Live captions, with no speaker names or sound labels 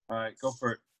All right, go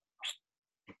for it.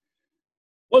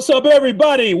 What's up,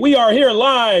 everybody? We are here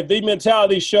live, The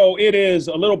Mentality Show. It is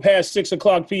a little past 6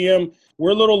 o'clock p.m.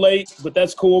 We're a little late, but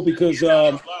that's cool because,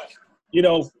 let's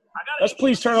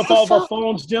please turn off all of our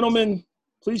phones, gentlemen.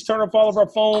 Please turn off all of our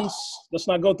phones. Let's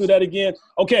not go through that again.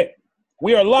 Okay,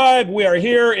 we are live. We are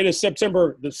here. It is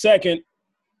September the 2nd,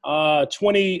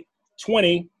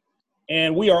 2020,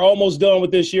 and we are almost done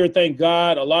with this year, thank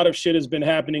God. A lot of shit has been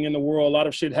happening in the world. A lot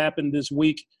of shit happened this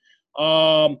week.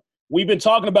 We've been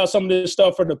talking about some of this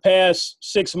stuff for the past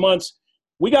 6 months.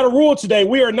 We got a rule today.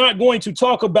 We are not going to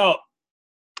talk about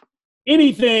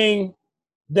anything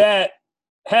that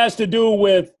has to do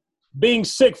with being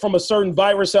sick from a certain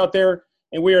virus out there.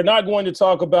 And we are not going to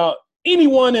talk about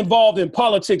anyone involved in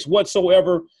politics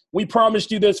whatsoever. We promised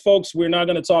you this, folks. We're not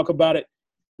going to talk about it.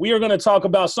 We are going to talk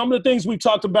about some of the things we've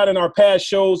talked about in our past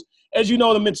shows. As you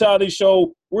know, the Mentality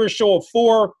Show, we're a show of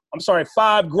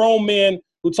five grown men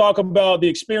who talk about the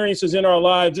experiences in our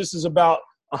lives. This is about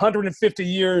 150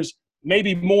 years,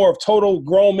 maybe more, of total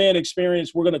grown man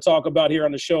experience we're going to talk about here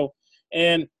on the show.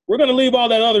 And we're going to leave all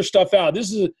that other stuff out.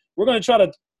 We're going to try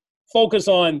to focus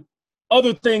on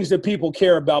other things that people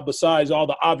care about besides all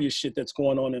the obvious shit that's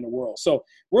going on in the world. So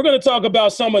we're going to talk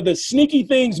about some of the sneaky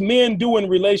things men do in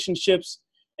relationships,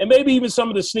 and maybe even some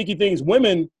of the sneaky things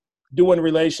women do in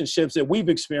relationships that we've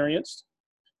experienced.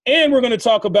 And we're going to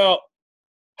talk about,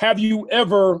 have you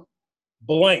ever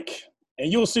blank?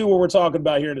 And you'll see what we're talking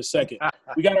about here in a second.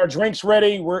 We got our drinks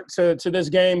ready. We're to this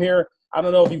game here. I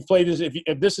don't know if you've played this.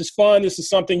 If this is fun, this is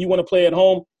something you want to play at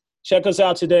home, check us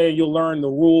out today. You'll learn the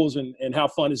rules and how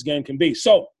fun this game can be.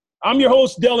 So I'm your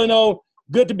host, Delano.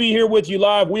 Good to be here with you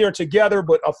live. We are together,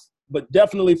 but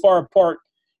definitely far apart.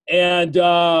 And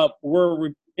we're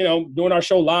doing our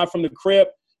show live from the crib.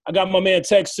 I got my man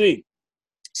Tech C,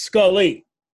 Scully,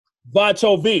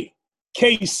 Vato V,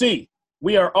 KC.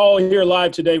 We are all here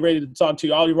live today, ready to talk to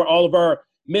you, all of our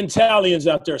mentalians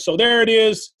out there. So there it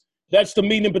is. That's the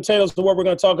meat and potatoes of what we're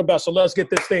going to talk about. So let's get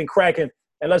this thing cracking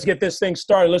and let's get this thing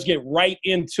started. Let's get right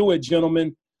into it,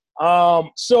 gentlemen.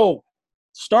 So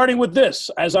starting with this,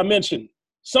 as I mentioned,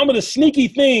 some of the sneaky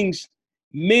things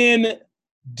men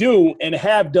do and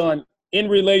have done in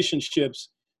relationships.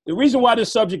 The reason why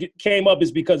this subject came up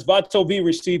is because Vato V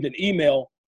received an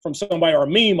email from somebody, or a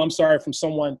meme, from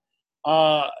someone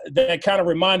that kind of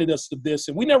reminded us of this.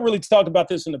 And we never really talked about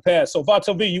this in the past. So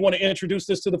Vato V, you want to introduce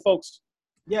this to the folks?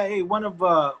 Yeah, hey, one of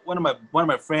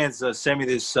my friends sent me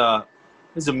this. This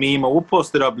is a meme. We'll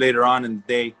post it up later on in the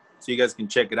day so you guys can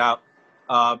check it out.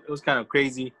 It was kind of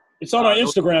crazy. It's on our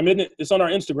Instagram, isn't it? It's on our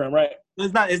Instagram, right?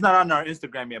 It's not on our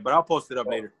Instagram yet, but I'll post it up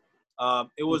later.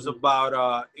 It was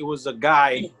about it was a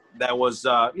guy that was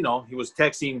he was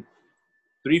texting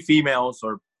 3 females,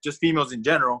 or just females in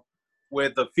general,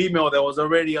 with a female that was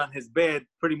already on his bed,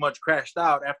 pretty much crashed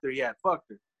out after he had fucked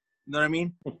her. You know what I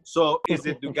mean? So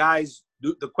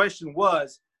the question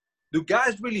was, do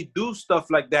guys really do stuff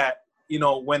like that,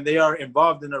 when they are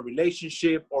involved in a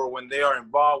relationship, or when they are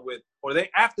involved with, or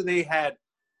after they have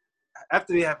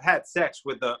had sex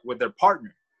with their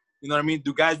partner? You know what I mean?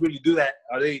 Do guys really do that?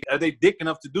 Are they dick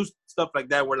enough to do stuff like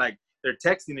that, where like they're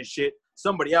texting and shit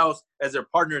somebody else as their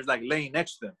partner is like laying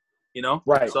next to them?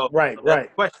 Right. So right. That's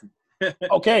the question.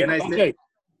 Okay.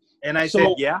 I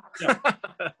said, yeah.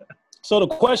 So the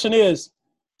question is,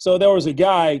 so there was a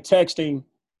guy texting,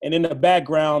 and in the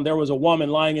background there was a woman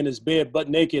lying in his bed butt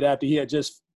naked after he had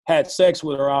just had sex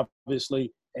with her,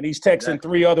 obviously, and he's texting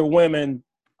 3 other women,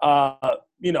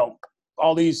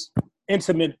 all these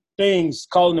intimate things,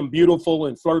 calling them beautiful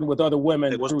and flirting with other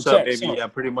women. Like, what's through up, text. baby? Yeah,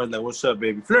 pretty much like, what's up,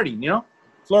 baby? Flirting,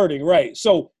 Flirting, right.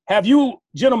 So have you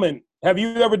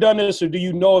ever done this, or do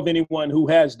you know of anyone who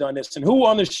has done this? And who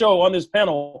on the show, on this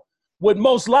panel, would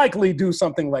most likely do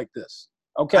something like this?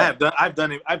 Okay. I've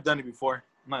done it before.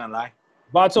 I'm not gonna lie.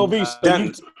 Vato V,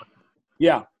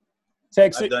 yeah.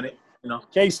 Text I've it. done it,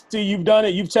 KC, you've done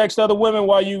it. You've texted other women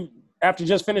after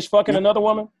just finished fucking another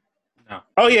woman? No.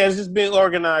 Oh, yeah, it's just being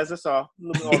organized. That's all. A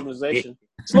little bit of organization.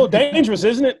 It's a little dangerous,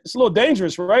 isn't it? It's a little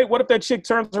dangerous, right? What if that chick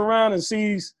turns around and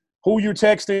sees who you're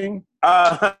texting?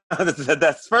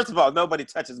 That's first of all, nobody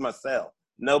touches my cell.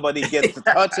 Nobody gets to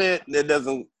touch it.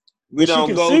 We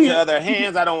don't go to other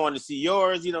hands. I don't want to see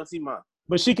yours. You don't see mine.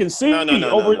 But she can see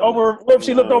over. What if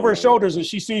she looked over her shoulders and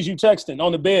she sees you texting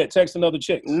on the bed, texting other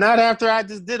chicks? Not after I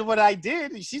just did what I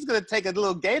did. She's gonna take a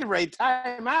little Gatorade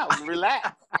time out,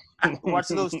 relax, watch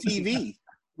those TV.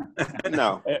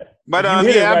 No, but I've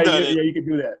done it. Yeah, you can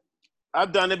do that.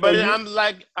 I've done it, but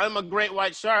I'm a great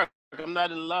white shark. I'm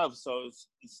not in love, so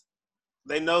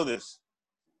they know this.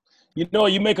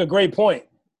 You make a great point.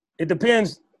 It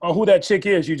depends on who that chick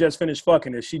is you just finished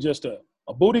fucking. Is she just a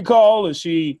a booty call? Is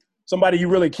she somebody you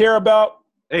really care about?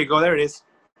 There you go. There it is.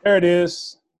 There it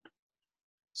is.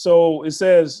 So it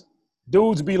says,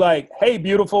 dudes be like, hey,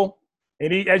 beautiful.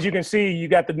 And he, as you can see, you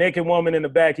got the naked woman in the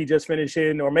back. He just finished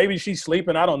hitting, or maybe she's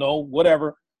sleeping. I don't know,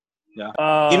 whatever.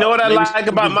 Yeah. You know what I maybe like she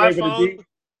about just my gave it a phone? D.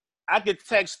 I could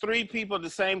text 3 people at the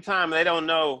same time and they don't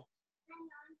know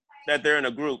that they're in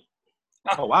a group.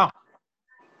 Oh, wow.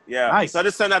 Yeah. Nice. So I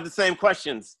just send out the same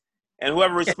questions. And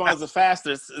whoever responds the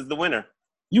fastest is the winner.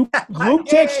 You group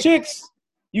text chicks?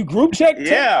 You group check?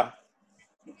 Yeah.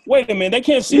 Wait a minute. They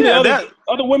can't see the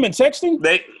other women texting?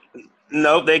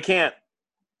 Nope, they can't.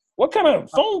 What kind of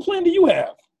phone plan do you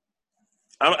have?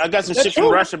 I got some shit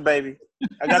from Russia, baby.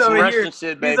 I got some Russian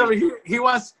shit, baby. He's over here. He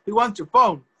wants your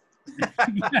phone.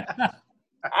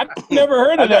 I've never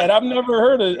heard of that. I've never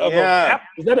heard of an app.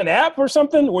 Is that an app or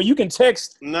something where you can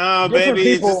text? No, baby.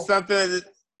 People? It's just something.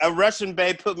 A Russian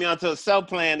babe put me onto a cell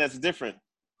plan that's different.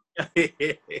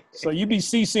 So you be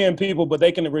CCing people, but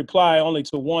they can reply only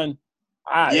to one.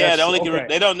 Yeah,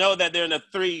 they don't know that they're in a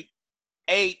 3,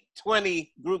 8,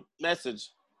 20 group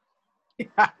message.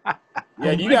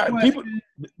 Yeah, you got people.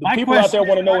 The people out there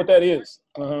want to know what that is.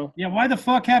 Yeah, why the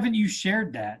fuck haven't you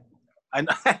shared that?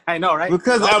 I know, right?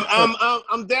 Because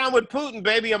I'm down with Putin,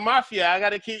 baby. A mafia. I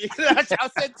gotta keep. I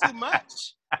said too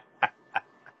much.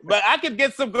 But I could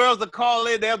get some girls to call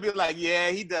in. They'll be like,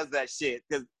 "Yeah, he does that shit."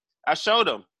 Because I showed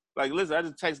them. Like, listen, I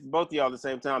just texted both of y'all at the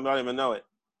same time. I don't even know it.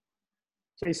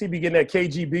 KC be getting that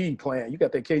KGB plan. You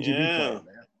got that KGB plan, man.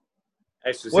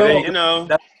 Well, you know,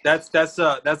 that's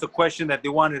a question that they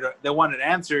wanted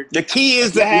answered. The key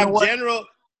is to have general.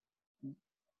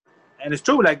 And it's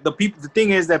true. Like the thing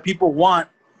is that people want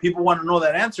to know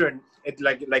that answer, and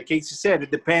like Casey said, it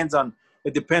depends on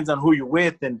who you're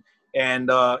with, and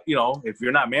you know, if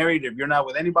you're not married, if you're not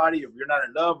with anybody, if you're not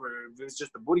in love, or if it's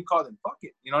just a booty call, then fuck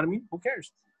it. You know what I mean? Who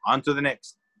cares? On to the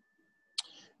next.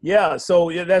 Yeah. So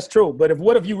yeah, that's true. But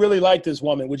what if you really like this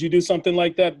woman? Would you do something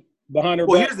like that behind her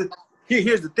back?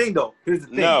 Here's the thing, though. Here's the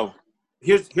thing. No.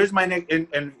 Here's my next.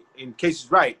 And in case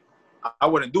he's right, I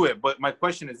wouldn't do it. But my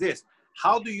question is this: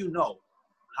 how do you know?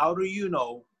 How do you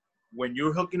know when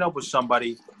you're hooking up with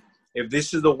somebody if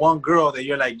this is the one girl that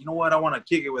you're like, you know what, I want to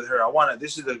kick it with her.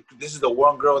 This is the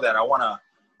one girl that I wanna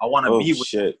be with.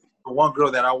 Shit. The one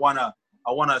girl that I wanna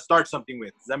start something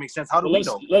with. Does that make sense? How do we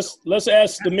know? Let's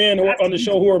ask the men who are on the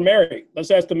show who are married.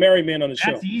 Let's ask the married men on the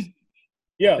show. That's easy.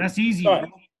 Yeah, that's easy. Go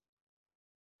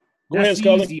ahead,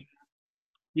 Scully.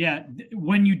 Yeah,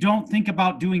 when you don't think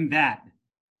about doing that.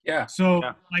 Yeah. So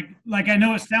like I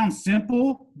know it sounds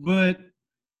simple, but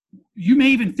you may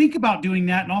even think about doing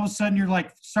that, and all of a sudden you're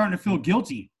like starting to feel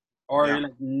guilty. Or you're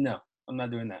like, no, I'm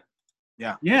not doing that.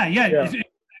 Yeah.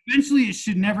 Eventually, it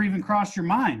should never even cross your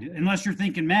mind, unless you're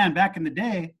thinking, man, back in the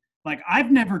day, like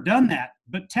I've never done that,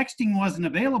 but texting wasn't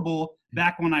available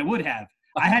back when I would have.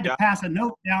 I had to pass a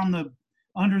note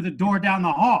under the door down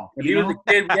the hall. When you were a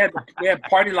kid, we had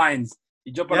party lines.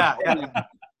 You jump on a party line.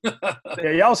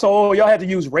 Yeah, y'all had to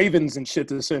use ravens and shit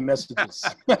to send messages.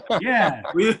 Yeah.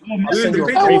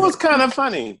 That was kind of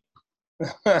funny.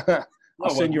 I'll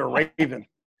send you a raven.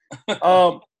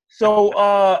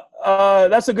 So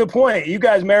that's a good point. You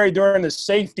guys married during the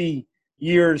safety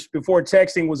years before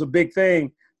texting was a big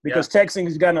thing, because texting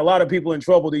has gotten a lot of people in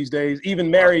trouble these days,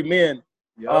 even married men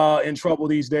in trouble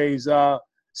these days. Okay,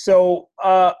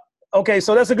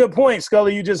 so that's a good point,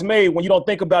 Scully, you just made. When you don't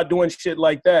think about doing shit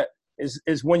like that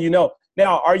is when you know.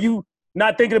 Now, are you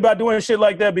not thinking about doing shit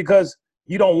like that because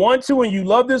you don't want to and you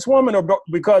love this woman, or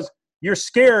because you're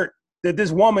scared that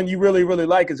this woman you really, really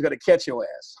like is going to catch your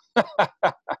ass?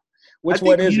 Which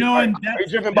one is it? Are you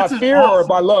driven by fear or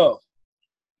by love?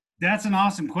 That's an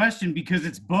awesome question, because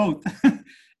it's both.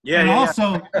 There's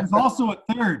also a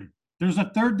third. There's a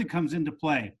third that comes into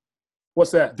play. What's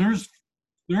that? There's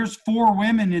 4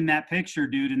 women in that picture,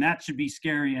 dude, and that should be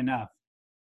scary enough.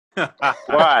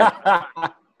 Why?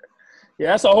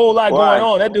 Yeah, that's a whole lot going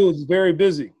on. That dude's very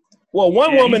busy. Well,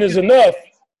 one woman is enough.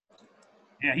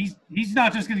 Yeah, he's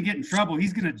not just going to get in trouble.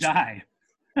 He's going to die.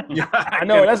 Yeah, I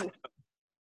know.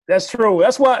 That's true.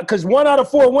 That's why, because 1 out of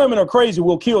 4 women are crazy,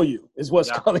 will kill you, is what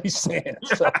Scully's saying.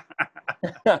 So,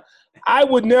 I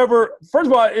would never. First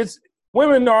of all,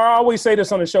 women are. I always say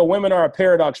this on the show. Women are a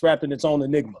paradox wrapped in its own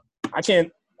enigma. I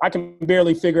can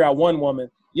barely figure out one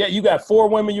woman. Yeah, you got 4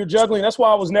 women you're juggling. That's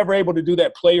why I was never able to do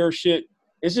that player shit.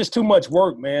 It's just too much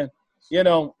work, man. You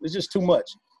know, it's just too much.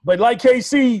 But like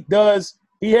KC does,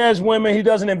 he has women. He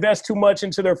doesn't invest too much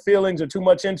into their feelings or too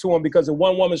much into them, because if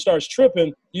one woman starts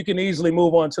tripping, you can easily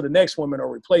move on to the next woman or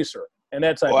replace her. And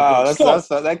that type of thing. Wow,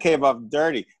 that came up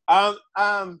dirty. I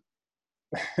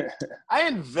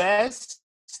invest-ish,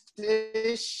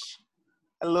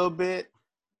 a little bit.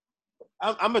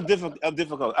 I'm a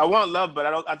difficult. I want love, but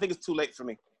I think it's too late for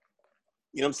me.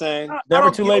 You know what I'm saying?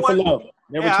 Never too late for love.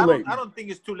 Never too late. I don't think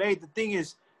it's too late. The thing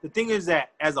is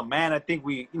that as a man, I think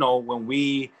we, when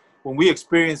we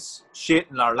experience shit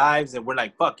in our lives and we're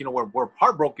like, fuck, we're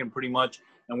heartbroken pretty much,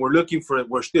 and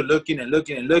we're still looking and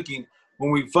looking and looking.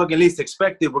 When we fucking least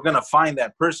expect it, we're gonna find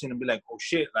that person and be like, oh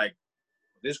shit, like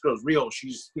this girl's real.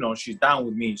 She's down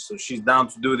with me, so she's down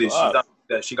to do this. She's down to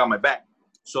do that. She got my back.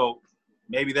 So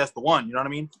maybe that's the one. You know what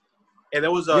I mean? And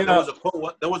there was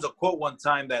a quote one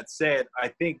time that said, I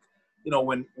think,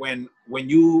 when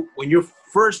you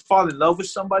first fall in love with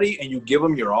somebody and you give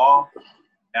them your all,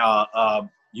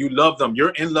 you love them.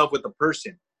 You're in love with the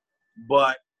person.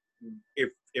 But if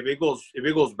it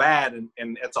goes bad and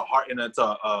it's a heart and it's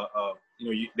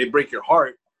they break your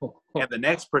heart, and the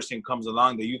next person comes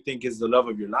along that you think is the love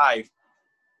of your life,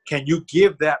 can you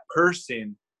give that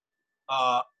person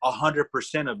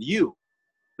 100% of you,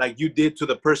 like you did to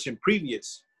the person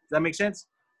previous? Does that make sense?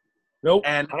 Nope.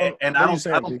 And I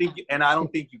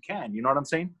don't think you can. You know what I'm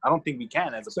saying? I don't think we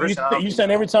can as a person. You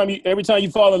saying every time you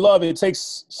fall in love, it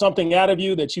takes something out of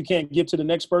you that you can't give to the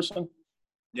next person?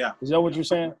 Yeah. Is that what you're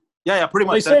saying? Yeah, pretty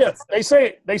much. They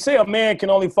say a man can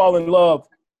only fall in love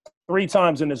 3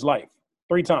 times in his life.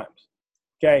 3 times.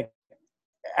 Okay.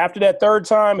 After that 3rd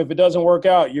time, if it doesn't work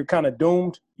out, you're kind of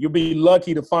doomed. You'll be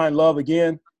lucky to find love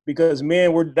again, because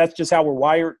men, that's just how we're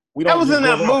wired. We don't. That was in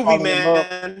that movie,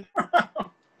 man.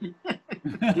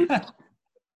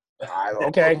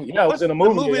 Okay, yeah, it was in a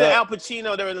movie. The movie that Al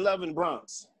Pacino, they were in Love in the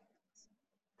Bronx.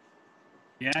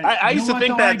 Yeah, I used to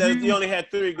think that you only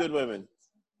had 3 good women.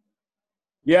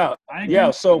 Yeah,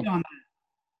 So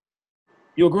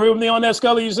you agree with me on that,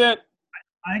 Scully? You said.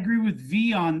 I agree with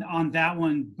V on that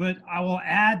one, but I will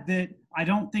add that I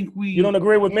don't think we. You don't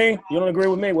agree with me? You don't agree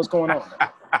with me? What's going on?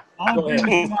 I'll agree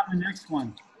with you on the next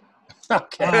one.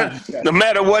 Okay. No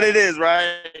matter what it is,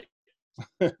 right?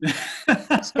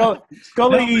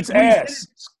 Scully eats ass.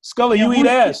 Scully, you eat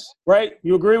ass, right?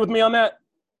 You agree with me on that?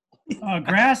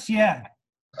 Grass, yeah.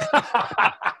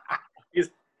 He's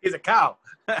a cow.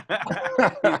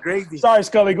 He's crazy. Sorry,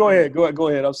 Scully. Go ahead. Go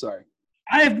ahead. I'm sorry.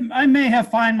 I may have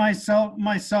find myself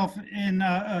in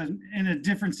a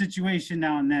different situation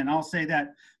now and then. I'll say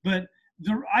that, but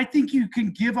I think you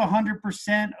can give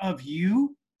 100% of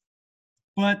you,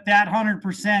 but that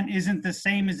 100% isn't the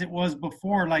same as it was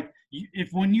before. Like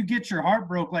when you get your heart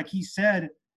broke, like he said,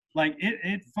 like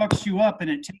it fucks you up, and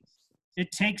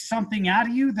it takes something out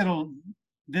of you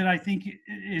that I think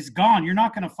is gone. You're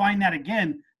not going to find that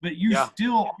again, but you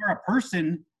still are a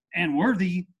person and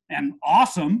worthy and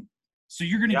awesome. So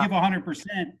you're going to give 100%,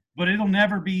 but it'll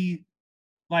never be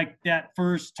like that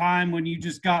first time when you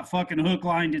just got fucking hook,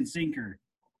 line, and sinker.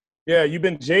 Yeah, you've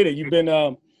been jaded. You've been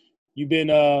hurt. You've been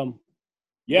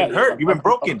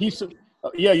broken.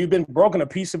 You've been broken. A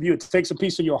piece of you. It takes a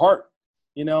piece of your heart.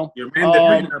 Your men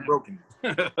that are broken.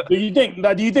 Do you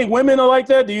think women are like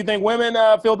that? Do you think women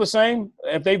feel the same?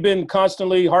 If they've been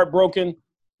constantly heartbroken,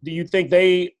 do you think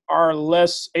they are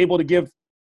less able to give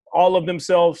all of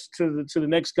themselves to the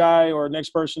next guy or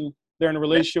next person they're in a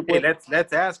relationship with?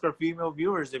 Let's ask our female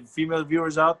viewers. If female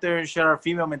viewers out there and share our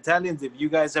female mentalities, if you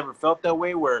guys ever felt that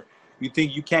way, where you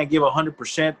think you can't give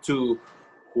 100% to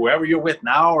whoever you're with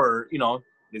now, or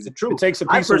is it true? It takes a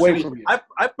piece away from you.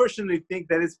 I personally think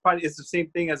that it's the same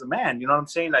thing as a man. You know what I'm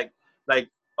saying? Like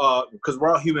because we're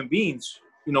all human beings.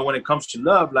 When it comes to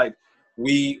love, like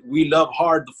we love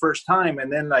hard the first time, and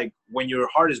then like when your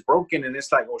heart is broken and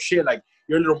it's like, oh shit, like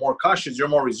you're a little more cautious, you're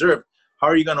more reserved. How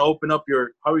are you gonna open up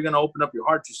your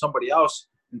heart to somebody else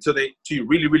until you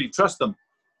really, really trust them?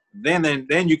 Then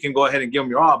you can go ahead and give them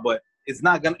your all. But is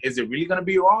it really gonna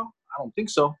be your all? I don't think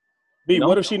so. B,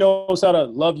 what if she knows how to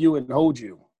love you and hold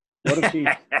you?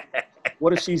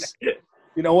 What if she's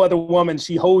other woman,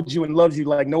 she holds you and loves you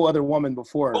like no other woman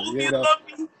before?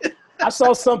 I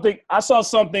saw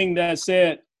something that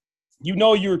said,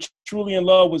 you're truly in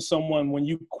love with someone when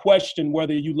you question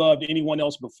whether you loved anyone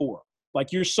else before.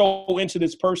 Like you're so into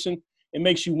this person, it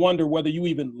makes you wonder whether you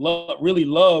even really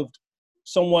loved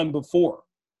someone before.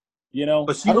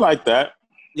 But I like that.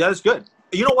 Yeah, that's good.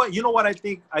 You know what I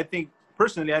think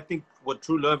personally, I think what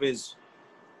true love is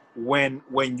when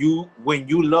you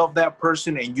love that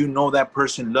person and that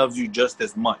person loves you just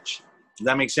as much. Does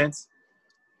that make sense?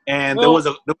 And there was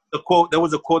a quote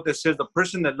that says the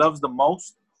person that loves the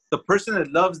most, the person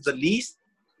that loves the least,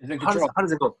 how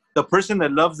does it go? The person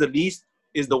that loves the least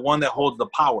is the one that holds the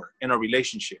power in a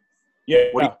relationship. Yeah.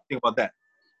 What do you think about that?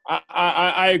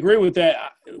 I agree with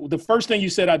that. The first thing you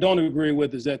said I don't agree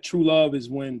with is that true love is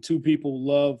when two people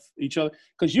love each other.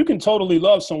 Because you can totally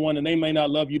love someone and they may not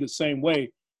love you the same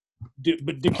way.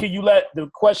 Can you the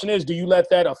question is, do you let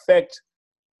that affect,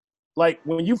 like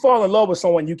when you fall in love with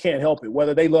someone, you can't help it,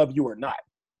 whether they love you or not.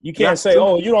 You can't say,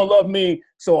 oh, you don't love me,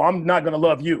 so I'm not going to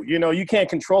love you. You know, you can't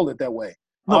control it that way.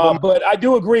 No, but I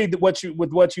do agree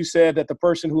with what you said, that the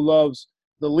person who loves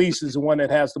the least is the one that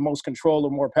has the most control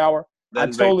or more power. I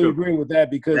totally agree with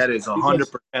that because that is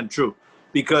 100% true.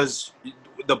 Because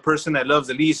the person that loves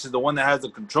the least is the one that has the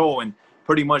control and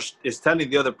pretty much is telling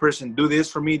the other person, do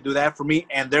this for me, do that for me,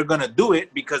 and they're gonna do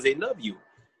it because they love you.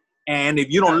 And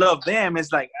if you don't love them,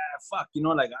 it's like, fuck, you know,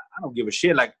 like I don't give a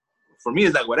shit. Like for me,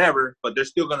 it's like whatever, but they're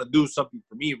still gonna do something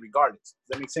for me regardless. Does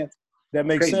that make sense? That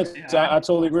makes sense. I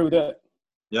totally agree with that.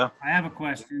 Yeah. I have a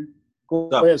question. Go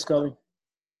ahead, Scully.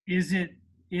 Is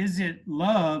it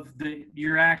love that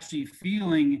you're actually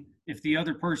feeling if the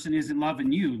other person isn't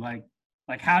loving you? Like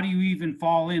how do you even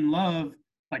fall in love,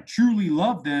 like truly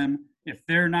love them if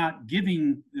they're not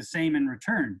giving the same in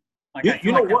return? Like I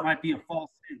feel like that might be a false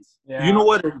sense. Yeah. You know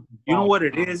what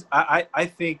it is?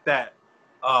 I think that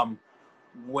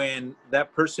when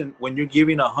you're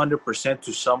giving 100%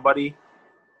 to somebody,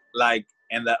 like,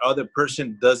 and that other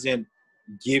person doesn't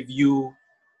give you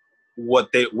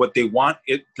what they want,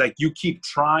 it like you keep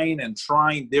trying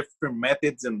different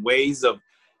methods and ways of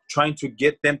trying to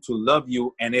get them to love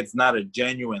you, and it's not a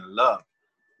genuine love.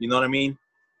 You know what I mean?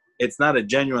 It's not a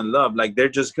genuine love. Like they're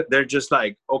just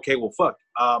like, okay, well, fuck.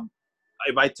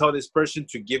 If I tell this person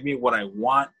to give me what I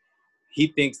want, he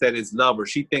thinks that it's love, or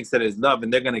she thinks that it's love,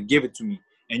 and they're gonna give it to me.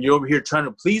 And you're over here trying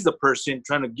to please the person,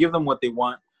 trying to give them what they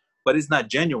want, but it's not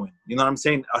genuine. You know what I'm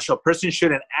saying? A person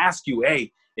shouldn't ask you,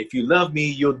 hey, if you love me,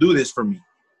 you'll do this for me.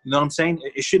 You know what I'm saying?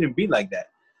 It shouldn't be like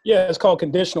that. Yeah, it's called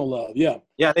conditional love. Yeah.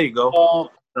 Yeah, there you go.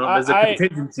 There's a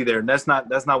contingency there, and that's not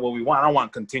what we want. I don't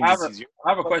want contingencies. I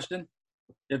have a question.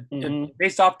 If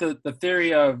based off the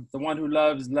theory of the one who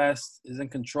loves less is in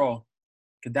control,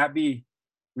 could that be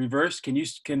reversed? Can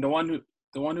the one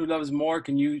who loves more,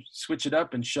 can you switch it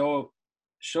up and show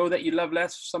that you love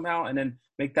less somehow, and then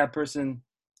make that person,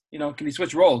 can you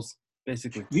switch roles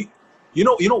basically? You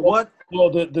know what? Well,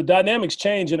 the dynamics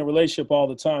change in a relationship all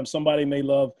the time. Somebody may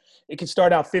love, it can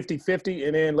start out 50-50,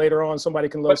 and then later on somebody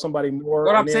can love somebody more.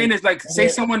 What I'm saying is, like, say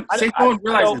someone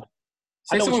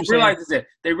realizes it.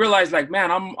 They realize, like, man,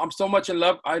 I'm so much in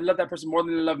love. I love that person more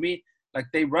than they love me. Like,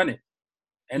 they run it.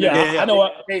 And I know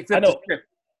what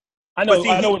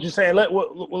you're saying.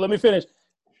 Let me finish.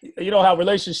 You know how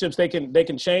relationships, they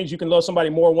can change. You can love somebody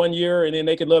more 1 year, and then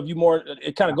they can love you more.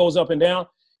 It kind of goes up and down.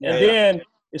 Then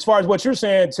as far as what you're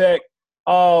saying, Tech,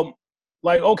 obviously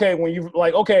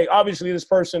this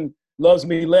person loves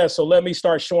me less, so let me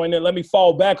start showing it. Let me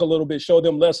fall back a little bit, show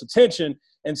them less attention,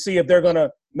 and see if they're gonna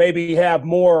maybe have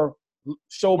more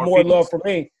love for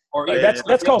me.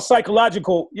 That's called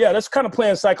psychological. Yeah, that's kind of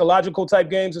playing psychological type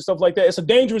games and stuff like that. It's a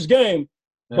dangerous game,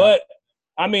 but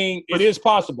I mean, it is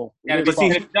possible. It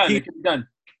can be done.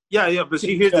 Yeah, but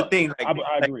see, here's the thing.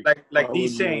 I agree. Like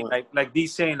D's saying, like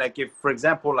if, for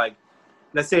example, like,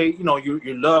 let's say,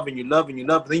 you love and you love and you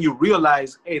love, then you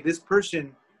realize, hey, this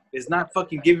person is not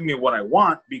fucking giving me what I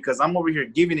want because I'm over here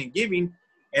giving and giving,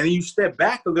 and then you step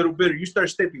back a little bit, or you start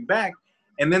stepping back,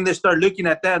 and then they start looking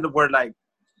at that where, like,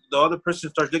 the other person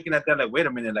starts looking at that like, wait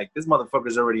a minute, like, this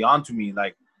motherfucker's already on to me,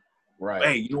 like, right.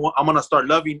 Hey, you know what? I'm gonna start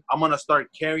loving. I'm gonna start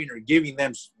caring or giving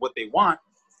them what they want.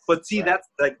 But see, that's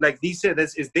like Dee said,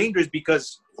 it's dangerous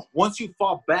because once you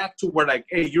fall back to where, like,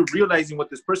 hey, you're realizing what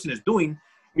this person is doing,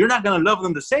 you're not gonna love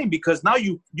them the same because now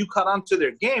you caught on to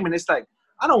their game, and it's like,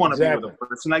 I don't want to be with a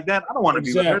person like that. I don't want to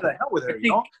be with her. The hell with her,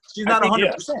 She's not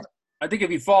 100%. I think if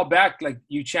you fall back, like,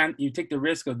 you take the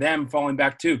risk of them falling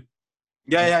back too.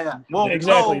 Yeah. Well,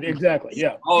 exactly.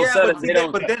 Yeah. All of a sudden, they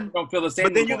don't feel the same.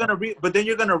 But then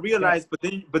you're gonna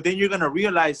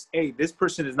realize, hey, this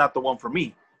person is not the one for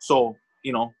me. So,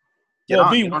 to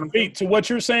what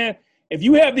you're saying, if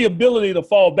you have the ability to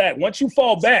fall back, once you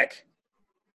fall back,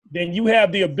 then you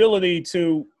have the ability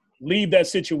to leave that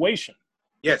situation.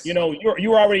 Yes. You've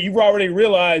already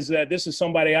realized that this is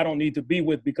somebody I don't need to be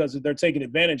with because they're taking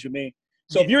advantage of me.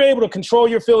 So if you're able to control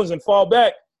your feelings and fall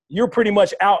back, you're pretty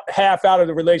much half out of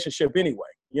the relationship anyway.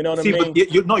 You know what I mean?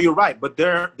 But you're right. But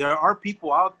there are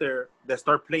people out there that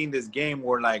start playing this game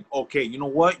where, like, okay, you know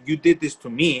what? You did this to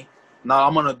me. Now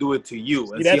I'm gonna do it to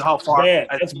you, and see how far.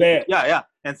 That's bad. Yeah.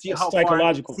 And see how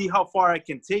far I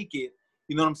can take it.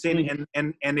 You know what I'm saying? Mm-hmm.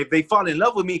 And if they fall in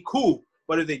love with me, cool.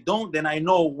 But if they don't, then I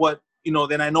know what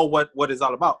is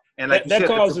all about. And like you said,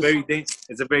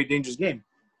 it's a very dangerous game.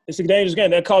 It's a dangerous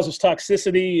game that causes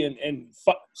toxicity and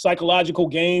psychological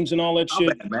games and all that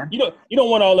shit. Bad, man. You don't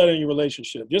want all that in your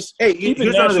relationship. Just keep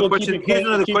it natural. Keep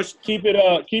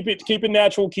it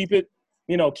natural. Keep it,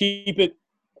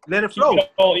 let it flow. Keep it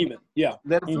all even. Yeah.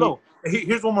 Let it flow.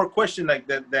 Here's one more question like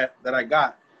that I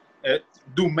got.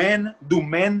 Do men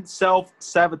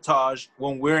self-sabotage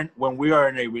when we are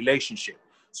in a relationship?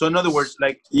 So in other words,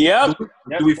 like, Yep.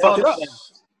 do we fuck it up?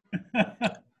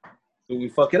 Do we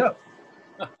fuck it up?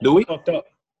 Do we? Fucked up.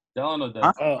 Don't know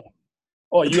that. Huh?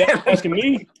 Oh, you asking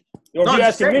me? Or No, you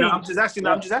asking me? I'm just asking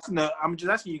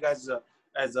you guys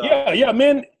as yeah,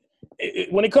 men.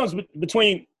 When it comes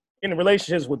between in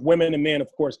relationships with women and men,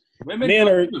 of course, men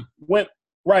are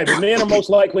right, but men are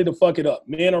most likely to fuck it up.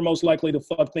 Men are most likely to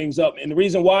fuck things up, and the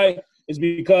reason why is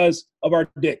because of our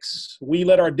dicks. We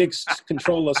let our dicks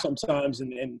control us sometimes,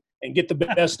 and get the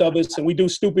best of us, and we do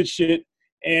stupid shit,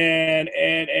 and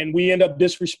we end up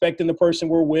disrespecting the person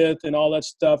we're with, and all that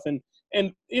stuff, and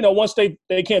once they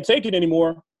can't take it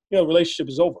anymore, the relationship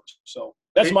is over. So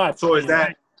that's my. So is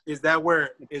that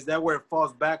where it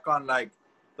falls back on, like,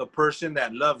 the person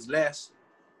that loves less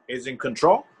is in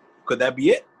control? Could that be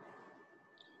it?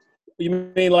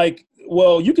 You mean like,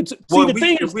 well, you could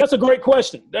that's a great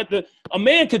question. A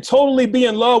man could totally be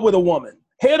in love with a woman,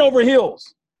 head over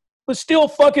heels, but still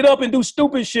fuck it up and do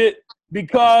stupid shit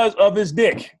because of his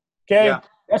dick. Okay, yeah.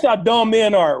 That's how dumb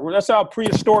men are. That's how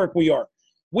prehistoric we are.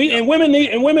 And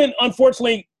women,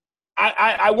 unfortunately,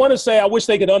 I want to say I wish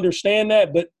they could understand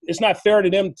that, but it's not fair to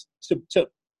them to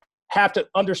have to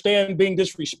understand being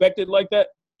disrespected like that.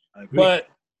 I agree. But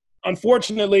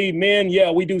unfortunately, men,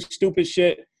 we do stupid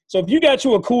shit. So if you got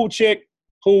you a cool chick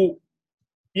who,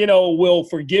 will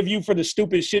forgive you for the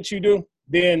stupid shit you do,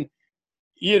 then,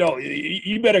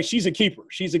 you better, she's a keeper.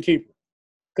 She's a keeper.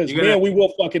 Because, man, we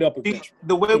will fuck it up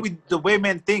eventually. The way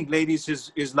men think, ladies,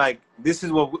 is like, this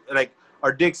is what, like,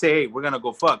 our dicks say, hey, we're going to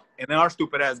go fuck. And then our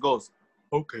stupid ass goes,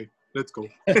 okay, let's go.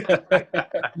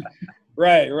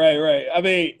 Right. I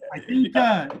mean, I think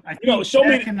Tech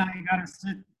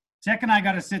and I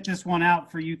got to sit this one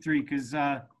out for you three, because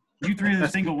you three are the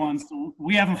single ones, so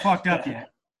we haven't fucked up yet.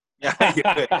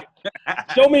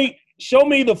 Show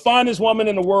me the finest woman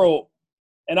in the world,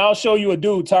 and I'll show you a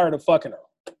dude tired of fucking her.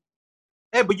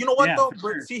 Hey, but you know what though?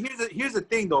 But see, here's the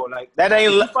thing though. Like, that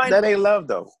ain't love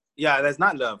though. Yeah, that's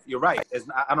not love. You're right.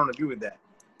 I don't agree with that.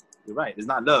 You're right. It's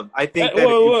not love. I think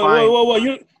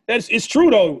it's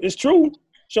true though. It's true.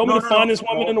 Show me the finest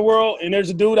woman in the world, and there's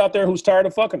a dude out there who's tired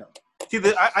of fucking her. See,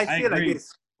 I see it like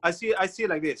this. I see it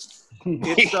like this.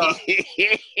 It's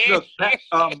look,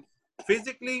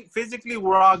 physically,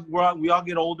 we all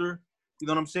get older. You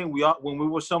know what I'm saying? When we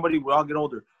were somebody, we all get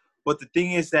older. But the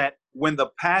thing is that when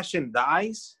the passion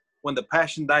dies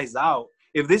out,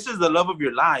 if this is the love of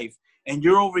your life, and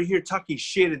you're over here talking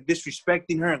shit and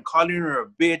disrespecting her and calling her a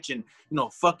bitch and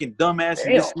fucking dumbass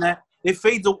and this and that, it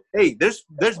fades away. Hey, there's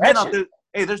men out there.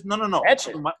 Hey, there's no.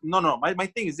 My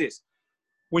thing is this: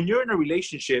 when you're in a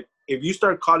relationship, if you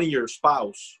start calling your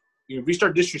spouse, if you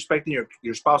start disrespecting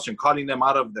your spouse and calling them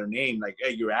out of their name, like,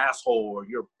 hey, you're an asshole or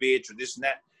you're a bitch or this and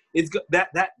that,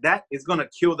 that is gonna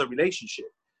kill the relationship.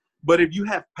 But if you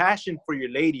have passion for your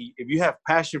lady, if you have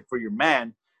passion for your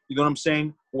man, you know what I'm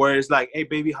saying? Where it's like, hey,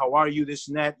 baby, how are you? This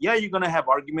and that. Yeah, you're gonna have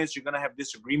arguments, you're gonna have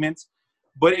disagreements.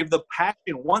 But if the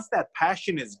passion, once that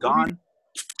passion is gone,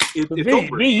 it's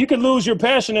over. You can lose your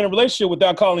passion in a relationship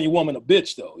without calling your woman a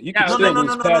bitch, though. You can still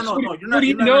lose passion. No.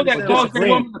 You're not that calls your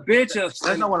woman a bitch?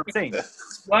 That's not what I'm saying.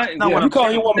 What? You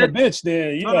calling your woman a bitch,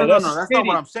 then no. That's not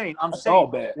what I'm saying.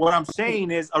 What I'm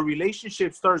saying is a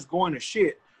relationship starts going to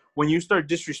shit when you start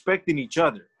disrespecting each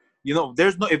other.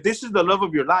 If this is the love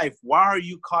of your life, why are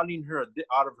you calling her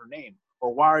out of her name,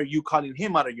 or why are you calling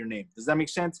him out of your name? Does that make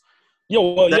sense?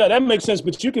 That makes sense.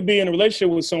 But you could be in a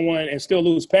relationship with someone and still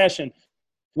lose passion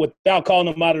without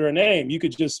calling them out of their name. You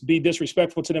could just be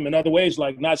disrespectful to them in other ways,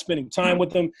 like not spending time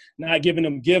with them, not giving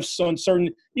them gifts on certain,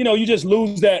 you just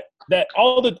lose that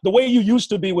all the way you used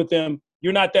to be with them.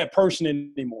 You're not that person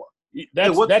anymore.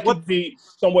 That could be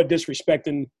somewhat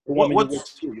disrespecting the woman you're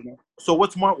with too, So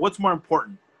what's more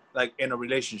important, like, in a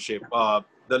relationship? The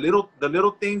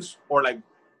little things, or like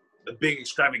the big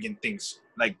extravagant things,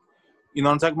 like, what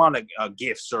I'm talking about, like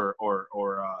gifts or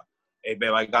hey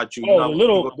babe, I got you. The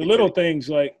little things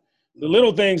like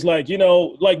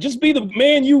like just be the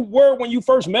man you were when you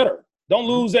first met her. Don't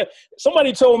lose that.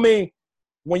 Somebody told me,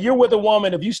 when you're with a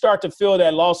woman, if you start to feel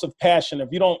that loss of passion,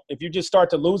 if you just start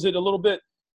to lose it a little bit,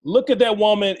 look at that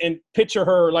woman and picture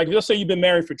her. Like, let's say you've been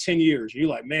married for 10 years. You're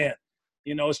like, man,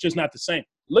 it's just not the same.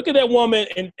 Look at that woman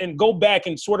and go back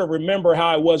and sort of remember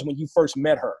how it was when you first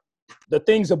met her. The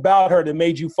things about her that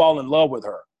made you fall in love with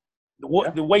her.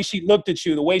 the way she looked at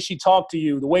you, the way she talked to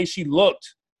you, the way she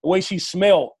looked, the way she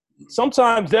smelled.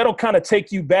 Sometimes that'll kind of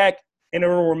take you back and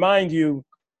it'll remind you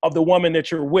of the woman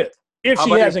that you're with. If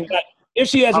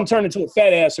she hasn't turned into a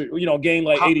fat ass or, gained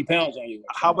like 80 pounds on you.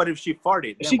 How about if she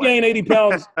farted? If she gained 80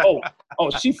 pounds,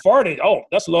 she farted. Oh,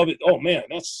 that's love it. Oh man,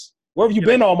 where have you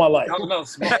been all my life?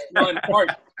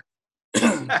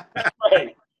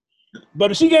 Right.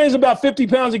 But if she gains about 50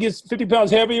 pounds, it gets 50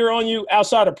 pounds heavier on you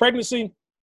outside of pregnancy,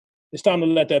 it's time to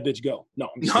let that bitch go. No,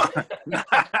 I'm just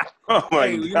Oh my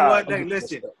God. You know what? Hey,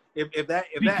 listen, if that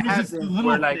happens,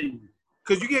 we're like,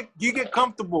 because you get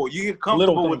comfortable. You get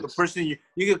comfortable with the person you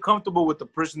get comfortable with the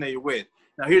person that you're with.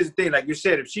 Now here's the thing, like you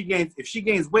said, if she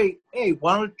gains weight, hey,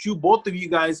 why don't you both of you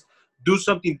guys do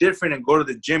something different and go to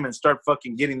the gym and start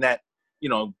fucking getting that,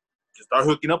 start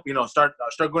hooking up, start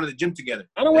going to the gym together.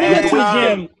 I don't want to go to the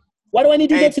gym. Why do I need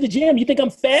to go to the gym? You think I'm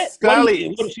fat? Scully,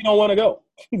 what if she don't want to go?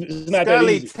 It's not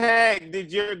Scully, that easy. Tag,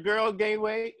 did your girl gain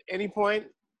weight any point?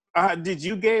 Did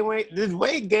you gain weight? Did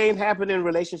weight gain happen in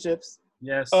relationships?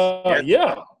 Yes.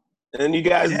 Yeah. And you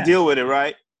guys deal with it,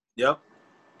 right? Yep.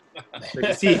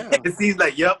 It seems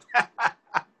like, yep.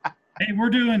 Hey, we're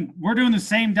doing the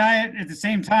same diet at the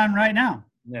same time right now.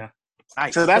 Yeah.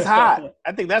 Nice. So that's hot.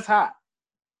 I think that's hot.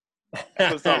 That's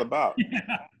what it's all about.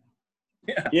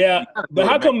 Yeah. But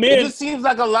how come It men? just seems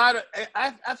like a lot of.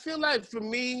 I feel like for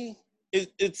me,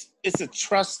 it's a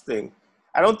trust thing.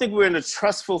 I don't think we're in a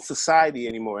trustful society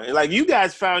anymore. Like you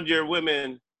guys found your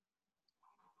women.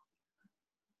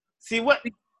 See what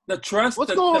the trust.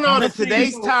 What's going on in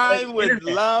today's time with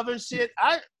love and shit?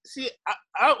 I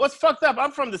what's fucked up.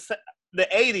 I'm from the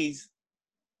 80s.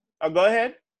 Oh, go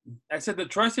ahead. I said the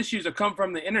trust issues that come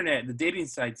from the internet, the dating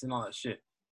sites, and all that shit.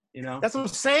 That's what I'm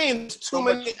saying. There's too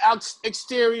many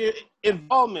exterior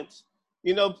involvements.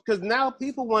 Because now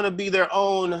people want to be their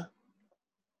own.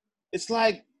 It's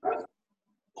like,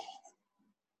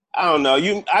 I don't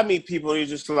know. I meet people. You're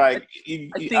just like,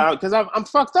 because I'm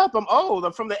fucked up. I'm old.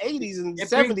 I'm from the 80s and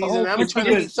 70s, and I'm trying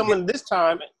to meet someone this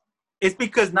time. It's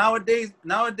because nowadays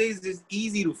it's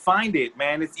easy to find it,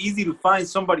 man. It's easy to find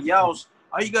somebody else.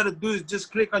 All you got to do is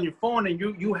just click on your phone, and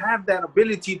you have that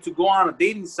ability to go on a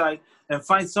dating site and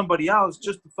find somebody else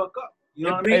just to fuck up. You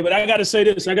know what I mean? Hey, but I got to say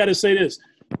this.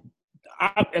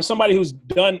 As somebody who's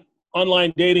done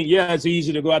online dating, it's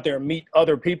easy to go out there and meet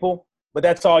other people, but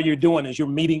that's all you're doing is you're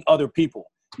meeting other people.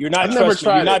 You're not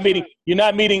trusting. You're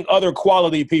not meeting other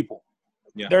quality people.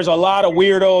 Yeah. There's a lot of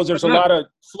weirdos. There's a lot of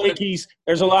flakies.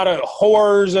 There's a lot of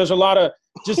whores. There's a lot of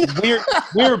just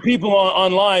weird people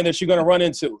online that you're going to run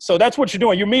into. So that's what you're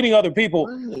doing. You're meeting other people.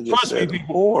 Trust me,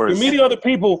 people. Whores. You're meeting other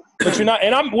people, but you're not.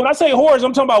 And when I say whores,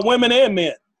 I'm talking about women and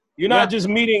men. You're not just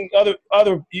meeting other.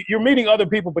 You're meeting other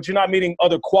people, but you're not meeting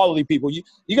other quality people.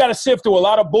 You got to sift through a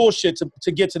lot of bullshit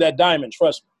to get to that diamond.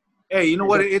 Trust me. Hey, you know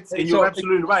what? You're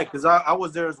absolutely right, because I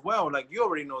was there as well. Like, you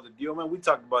already know the deal, man. We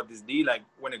talked about this, D, like,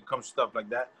 when it comes to stuff like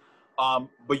that.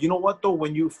 But you know what, though?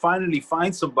 When you finally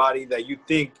find somebody that you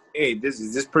think, hey,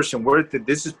 this person worth it?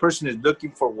 This person is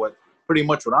looking for pretty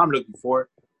much what I'm looking for.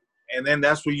 And then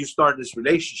that's where you start this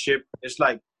relationship. It's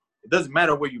like, it doesn't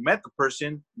matter where you met the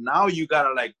person. Now you got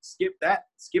to, like, skip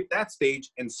that stage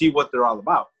and see what they're all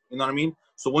about. You know what I mean?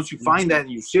 So once you find that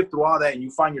and you sift through all that and you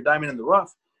find your diamond in the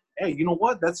rough, hey, you know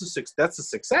what? That's a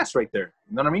success right there.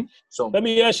 You know what I mean? So let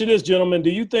me ask you this, gentlemen. Do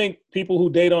you think people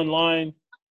who date online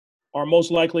are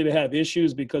most likely to have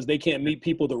issues because they can't meet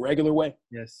people the regular way?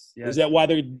 Yes. Is that why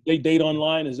they date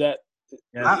online? Is that?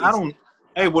 I don't.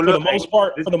 Hey, well, for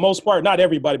the most part, not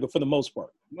everybody, but for the most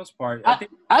part.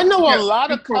 I know a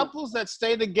lot of couples that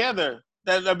stay together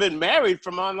that have been married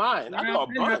from online. I know a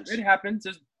bunch. It happens.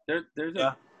 But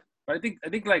I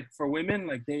think like for women,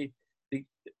 like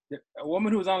a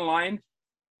woman who's online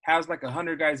has like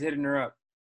 100 guys hitting her up.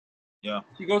 Yeah.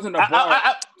 She goes in a bar.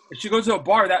 If she goes to a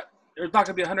bar, that there's not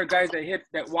gonna be 100 guys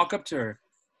that walk up to her.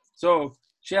 So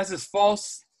she has this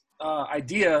false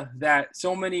idea that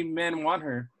so many men want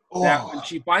her that when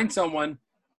she finds someone,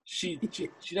 she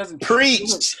doesn't preach.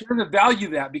 She doesn't value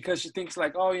that because she thinks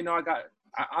like, oh,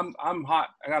 I'm hot.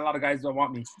 I got a lot of guys that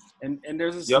want me. And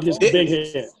there's this big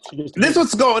head. This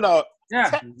what's going on.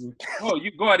 Yeah. Oh,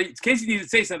 you go ahead. Casey needs to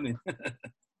say something. Go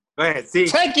ahead. See.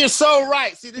 Tech, you're so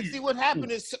right. See what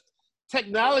happened is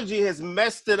technology has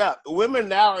messed it up. Women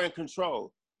now are in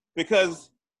control because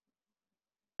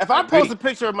if I post a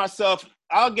picture of myself,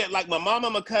 I'll get like my mom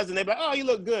and my cousin. They're like, "Oh, you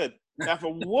look good." Now, if a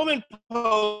woman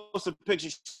posts a picture,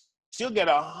 she'll get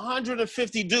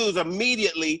 150 dudes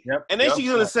immediately. Yep. And then she's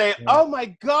going to say, oh,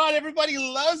 my God, everybody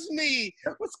loves me.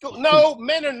 What's going No,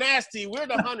 men are nasty. We're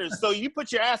the hunters. So you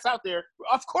put your ass out there.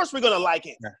 Of course we're going to like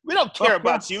it. We don't care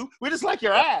about you. We just like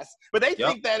your ass. But they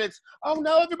think that it's, oh,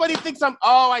 no, everybody thinks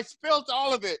I spilled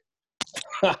all of it.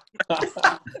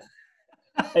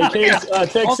 Hey, kids,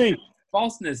 Texie.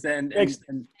 Falseness and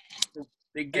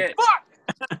they get.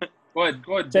 Go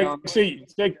ahead, John.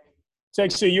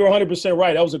 Texie, you're 100%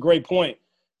 right. That was a great point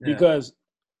because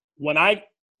when I've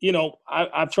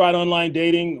tried online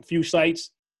dating, a few sites,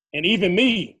 and even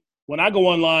me, when I go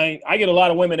online, I get a lot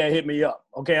of women that hit me up.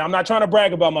 Okay, I'm not trying to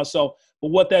brag about myself,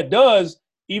 but what that does,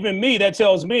 even me, that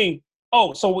tells me,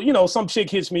 oh, so some chick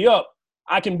hits me up,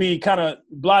 I can be kind of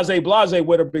blase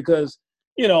with her because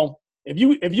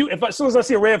if as soon as I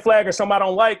see a red flag or something I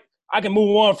don't like, I can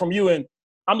move on from you. And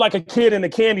I'm like a kid in the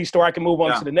candy store. I can move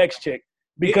on to the next chick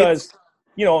because,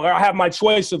 I have my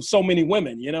choice of so many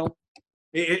women, you know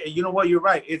what? You're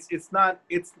right. It's not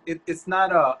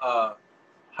how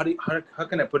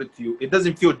can I put it to you? It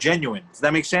doesn't feel genuine. Does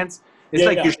that make sense? It's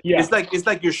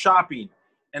like you're shopping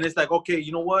and it's like, okay,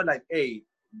 you know what? Like, hey,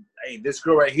 this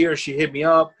girl right here, she hit me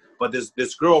up, but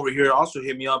this girl over here also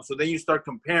hit me up. So then you start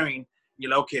comparing. You're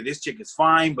like, okay, this chick is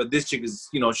fine, but this chick is,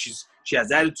 she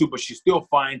has attitude, but she's still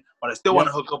fine. But I still want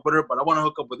to hook up with her, but I want to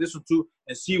hook up with this one too,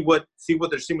 and see what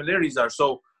their similarities are.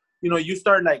 So, you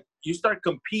start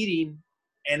competing,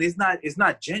 and it's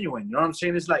not genuine. You know what I'm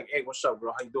saying? It's like, hey, what's up,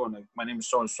 bro? How you doing? Like, my name is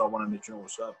so and so. I want to let you know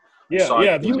what's up.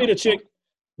 Yeah. If you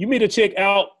meet a chick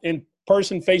out in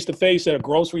person, face to face at a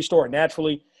grocery store,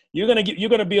 naturally, you're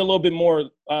gonna be a little bit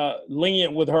more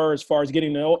lenient with her as far as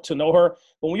getting to know her.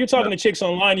 But when you're talking to chicks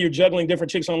online, you're juggling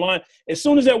different chicks online. As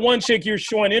soon as that one chick you're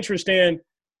showing interest in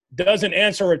doesn't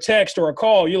answer a text or a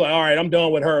call, you're like, all right, I'm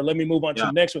done with her. Let me move on to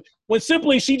the next one. When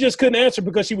simply she just couldn't answer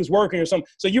because she was working or something.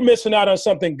 So you're missing out on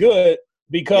something good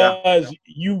because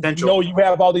you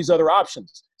have all these other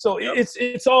options. So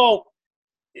it's all.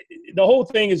 The whole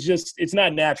thing is just, it's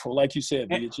not natural, like you said.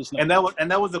 It's just not.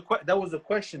 That was a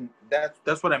question.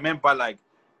 That's what I meant by, like,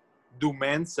 do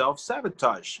men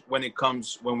self-sabotage when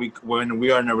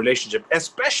we are in a relationship,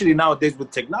 especially nowadays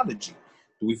with technology?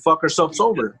 Do we fuck ourselves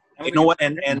over? You know what?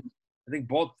 And I think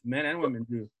both men and women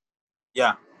do.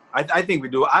 Yeah, I think we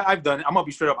do. I've done it. I'm gonna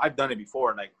be straight up. I've done it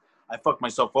before. Like, I fucked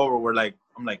myself over. Where I'm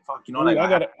like, fuck.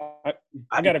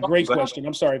 I got a great question.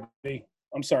 I'm sorry, V.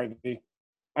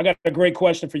 I got a great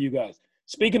question for you guys.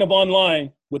 Speaking of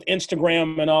online with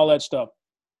Instagram and all that stuff,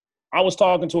 I was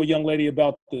talking to a young lady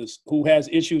about this who has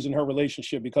issues in her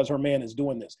relationship because her man is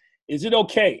doing this. Is it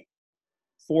okay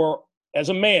as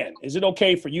a man, is it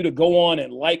okay for you to go on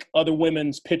and like other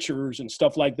women's pictures and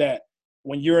stuff like that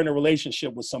when you're in a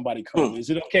relationship with somebody currently? Is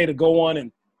it okay to go on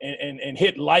and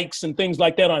hit likes and things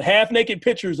like that on half-naked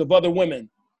pictures of other women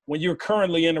when you're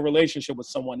currently in a relationship with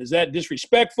someone? Is that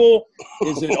disrespectful?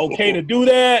 Is it okay to do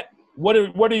that? What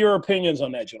are your opinions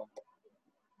on that, gentlemen?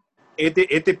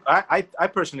 I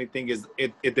personally think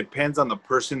it depends on the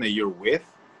person that you're with.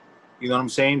 You know what I'm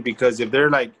saying? Because if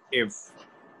they're like, if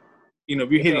you're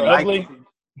hitting like,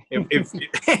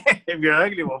 if you're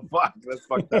ugly, well, fuck, that's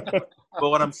fucked up. But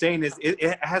what I'm saying is,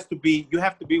 it has to be. You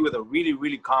have to be with a really,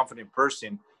 really confident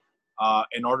person.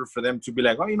 In order for them to be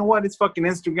like, oh, you know what? It's fucking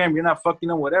Instagram. You're not fucking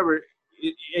them, whatever.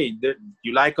 Hey,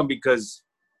 you like them because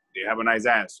they have a nice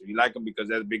ass. Or you like them because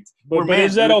they're big. But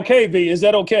is that okay, V? Is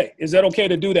that okay? Is that okay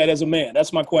to do that as a man?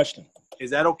 That's my question. Is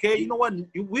that okay? You know what?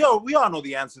 We all know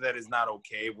the answer that is not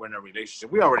okay. We're in a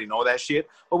relationship. We already know that shit,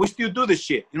 but we still do this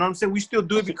shit. You know what I'm saying? We still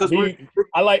do it because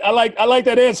I like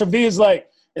that answer. V is like,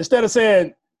 instead of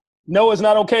saying no, it's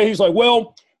not okay, he's like,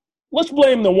 well, let's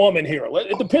blame the woman here.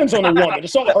 It depends on the woman.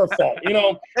 It's all her fault,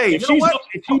 Hey, if she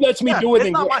lets me do it,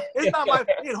 then hold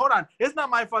on. It's not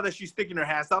my fault that she's sticking her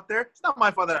ass out there. It's not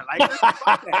my fault that I like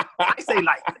her. I say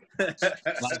like.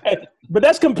 But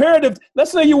that's comparative.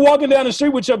 Let's say you're walking down the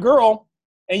street with your girl,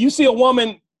 and you see a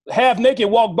woman half naked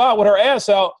walk by with her ass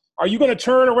out. Are you going to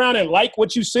turn around and like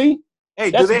what you see?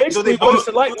 Hey, do they both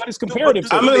like what is comparative?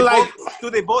 Do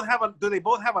they both have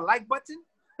a like button?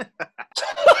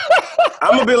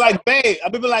 I'm gonna be like, babe,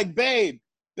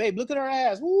 look at her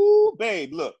ass. Woo,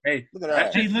 babe, look. Hey, look at her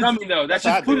ass. Something though. That's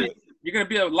just put it. You're gonna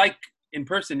be a like in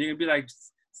person. You're gonna be like,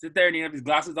 sit there and you have these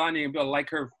glasses on. And you're gonna be able to like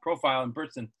her profile in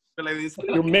person.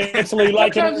 You're mentally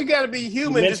like. Sometimes you gotta be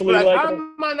human. Just be like, how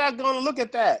am I not gonna look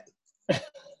at that?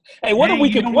 Hey, what if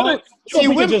we could? What if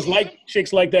we could just like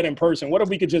chicks like that in person? What if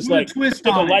we could just like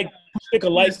stick a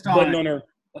like button on her?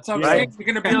 That's what I'm saying.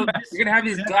 You're gonna have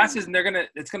these glasses, and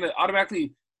it's gonna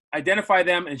automatically identify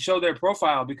them and show their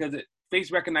profile because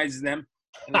face recognizes them.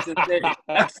 And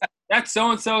it's that's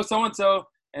so and so,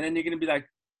 and then you're gonna be like,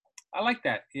 I like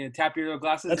that. You know, tap your little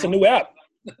glasses. That's a new app.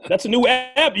 That's a new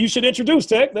app you should introduce,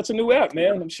 Tech. That's a new app,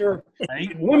 man. I'm sure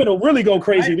women will really go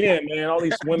crazy then, man. All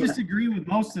these women. I disagree with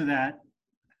most of that.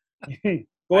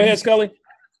 Go ahead, Scully.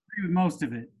 Agree with most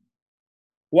of it.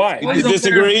 Why? You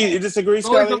disagree? You disagree,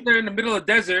 Scully's Scully? up there in the middle of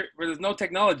the desert where there's no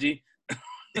technology.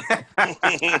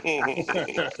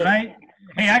 Right?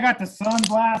 Hey, I got the sun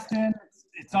blasting.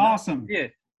 It's awesome. Yeah.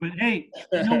 But hey,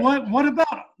 you know what? What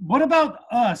about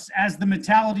us as the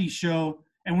Mentality Show?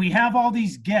 And we have all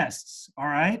these guests, all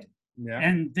right? Yeah.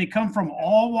 And they come from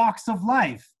all walks of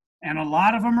life. And a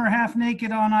lot of them are half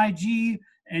naked on IG,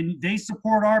 and they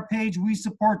support our page. We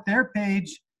support their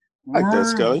page. Like that,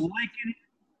 Scully. Liking it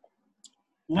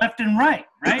left and right?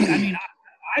 I mean,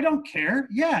 I don't care.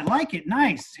 Yeah, like it.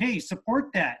 Nice. Hey, support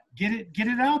that. Get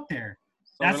it out there.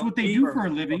 So That's what they do for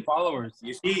a living. Followers.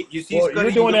 You see, Well, Scuddy,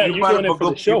 you're doing that. You're doing it for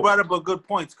the show. You brought up a good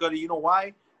point, Scuddy. You know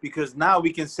why? Because now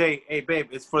we can say, "Hey, babe,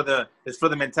 it's for the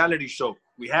Mentality Show.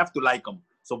 We have to like them."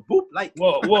 So, boop, like.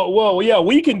 Well, yeah,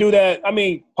 we can do that. I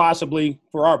mean, possibly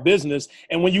for our business.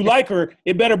 And when you like her,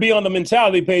 it better be on the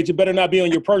Mentality page. It better not be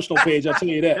on your personal page. I'll tell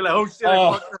you that. You're like, oh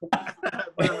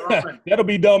shit! That'll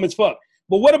be dumb as fuck.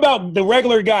 But what about the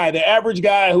regular guy, the average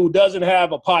guy who doesn't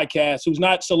have a podcast, who's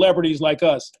not celebrities like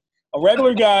us? A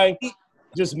regular guy,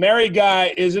 just married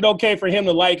guy. Is it okay for him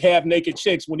to like half naked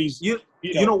chicks when he's you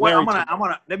know what? I'm married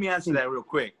gonna let me answer that real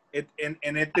quick. It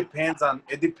depends on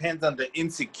the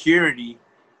insecurity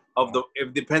of the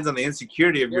girl that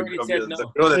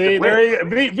See, they're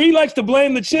with. V likes to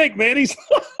blame the chick, man. He's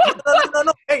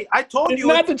No. Hey, I told it's you,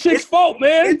 not the chick's fault,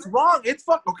 man. It's wrong. It's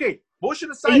fuck. Okay,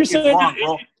 bullshit aside, You it's saying wrong,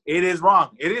 bro. It is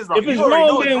wrong. It is wrong. If it's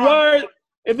wrong, then why?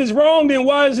 If it's wrong, then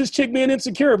why is this chick being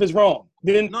insecure? If it's wrong,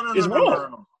 then it's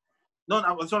wrong. No,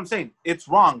 that's what I'm saying. It's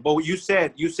wrong. But you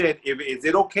said, is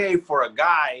it okay for a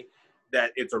guy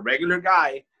that it's a regular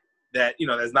guy that, you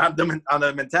know, that's not on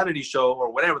the Mentality Show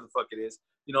or whatever the fuck it is,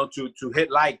 you know, to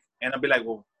hit like, and I'll be like,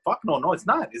 well, fuck no, it's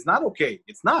not. It's not okay.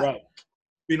 It's not. Right.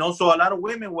 You know, so a lot of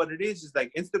women, what it is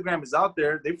like Instagram is out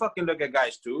there. They fucking look at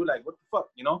guys too. Like, what the fuck,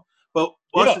 you know? But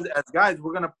us as guys,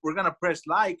 we're gonna press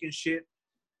like and shit.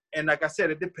 And like I said,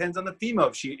 it depends on the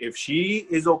female. If she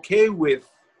is okay with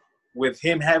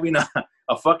him having a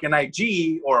fucking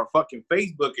IG or a fucking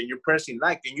Facebook and you're pressing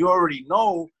like, and you already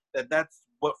know that that's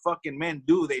what fucking men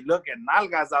do. They look at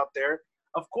nalgas out there.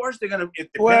 Of course they're gonna. It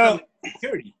depends on the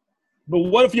security. But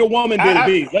what if your woman did it?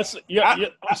 B?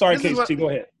 I'm sorry, Casey. Go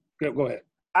ahead. Go ahead.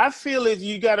 I feel is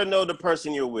you got to know the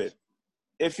person you're with.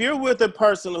 If you're with a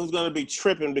person who's going to be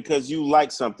tripping because you like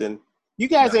something, you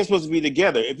guys ain't supposed to be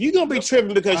together. If you're going to be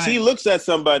tripping because she looks at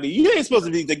somebody, you ain't supposed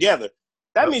to be together.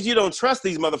 That means you don't trust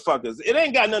these motherfuckers. It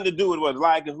ain't got nothing to do with what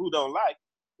like and who don't like.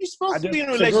 You're supposed to be in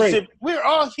a relationship. We're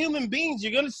all human beings.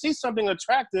 You're going to see something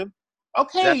attractive.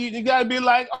 Okay, you got to be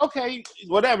like, okay,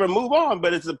 whatever, move on.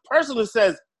 But it's a person who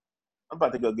says, I'm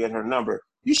about to go get her number.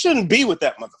 You shouldn't be with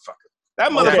that motherfucker. That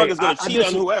motherfucker's going to cheat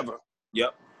on whoever.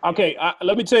 Yep. Okay,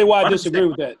 let me tell you why I disagree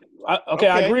with that.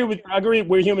 I agree.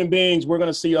 We're human beings. We're going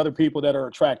to see other people that are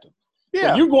attractive. Yeah.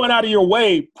 But you're going out of your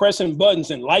way, pressing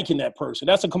buttons and liking that person.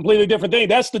 That's a completely different thing.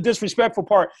 That's the disrespectful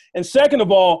part. And second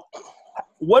of all,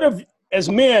 what if, as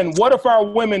men, what if our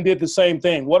women did the same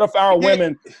thing? What if our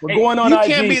women were going on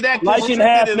IG, liking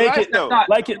half naked,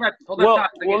 like it? Well,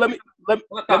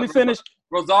 let me finish.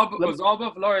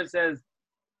 Rosalba Flores says,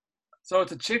 so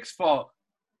it's a chick's fault.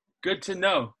 Good to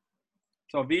know.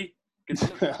 So V.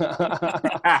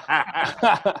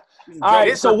 All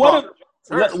right. So what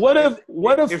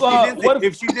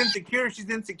if she's insecure, she's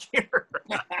insecure.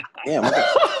 Damn.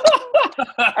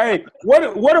 Hey,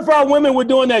 what if our women were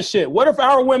doing that shit? What if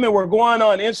our women were going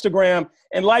on Instagram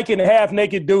and liking half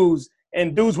naked dudes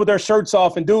and dudes with their shirts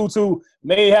off and dudes who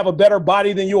may have a better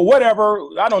body than you or whatever?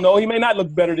 I don't know. He may not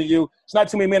look better than you. It's not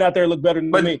too many men out there look better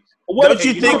than me. What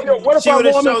if our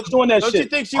woman was doing that shit? Don't you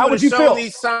think she would have shown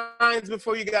these signs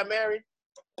before you got married?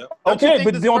 Okay,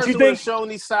 but don't you think shown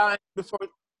these signs before?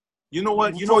 You know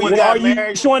what? Are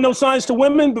you showing those signs to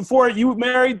women before you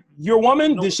married your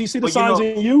woman? Did she see the signs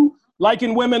in you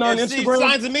liking women on Instagram?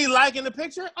 Signs of me liking the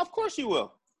picture? Of course you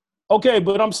will. Okay,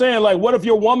 but I'm saying, like, what if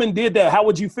your woman did that? How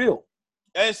would you feel?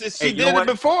 She did it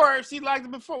before. She liked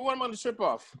it before. What am I going to trip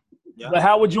off? Yeah. But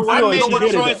how would you feel if she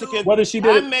did it? Whether she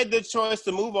did I made the choice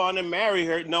to move on and marry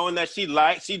her, knowing that she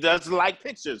does like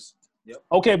pictures. Yep.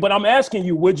 Okay, but I'm asking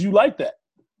you, would you like that?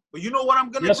 But you know what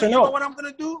I'm gonna do? Yes or no? You know what I'm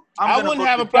gonna do? I wouldn't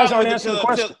have a problem with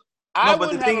it I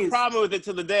wouldn't have a problem with it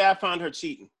till the day I found her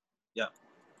cheating. Yeah,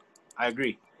 I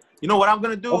agree. You know what I'm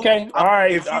gonna do? Okay, all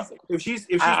right. If she's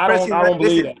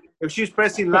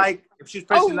pressing like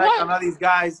on all these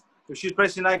guys, if she's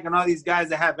pressing like on all these guys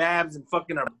that have abs and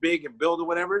fucking are big and build or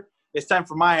whatever, it's time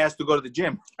for my ass to go to the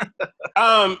gym.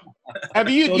 Have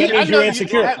you? So that means you're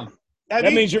insecure.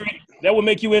 That means that would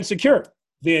make you insecure.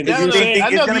 Then No, you're no, saying I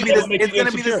know It's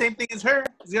gonna be the same thing as her.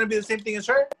 It's gonna be the same thing as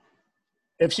her.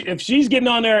 if she's getting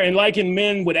on there and liking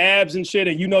men with abs and shit,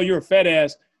 and you know you're a fat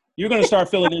ass, you're gonna start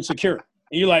feeling insecure.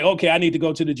 And you're like, okay, I need to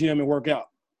go to the gym and work out.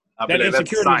 That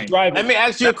insecurity is driving. Let me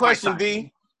ask you a question, D.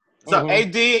 D. So, hey,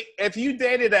 D, if you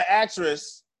dated an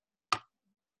actress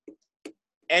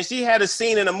and she had a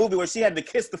scene in a movie where she had to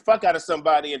kiss the fuck out of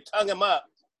somebody and tongue him up,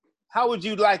 how would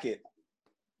you like it?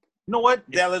 You know what?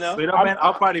 Delano? Man,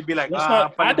 I'll probably be like,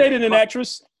 I dated an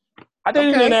actress. I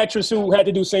dated an actress who had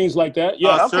to do scenes like that.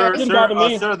 Yeah, sir, it didn't bother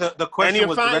me. Sir, the question and you're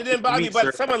was fine, it didn't bother you,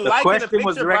 but someone liking a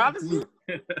picture bothers you?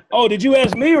 Oh, did you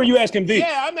ask me or you asking V?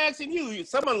 Yeah, I'm asking you.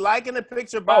 Someone liking a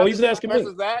picture bothers he's asking me.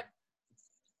 that?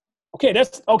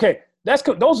 Okay,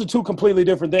 those are two completely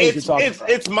different things you're talking about.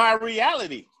 It's my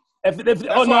reality. I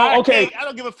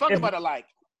don't give a fuck about a like.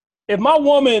 If my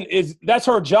woman that's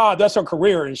her job, that's her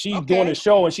career, and she's doing a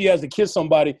show and she has to kiss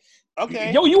somebody.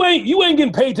 Okay. Yo, you ain't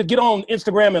getting paid to get on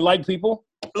Instagram and like people.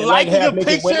 And liking a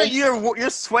picture, you're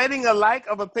sweating a like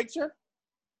of a picture?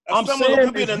 I'm someone saying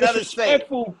could be in another state.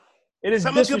 It is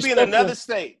someone could be in another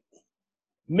state.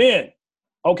 Men,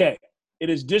 okay, it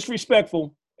is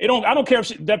disrespectful. I don't care if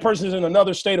that person is in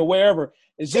another state or wherever.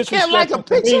 It's disrespectful. Can't like a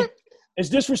picture. It's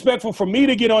disrespectful for me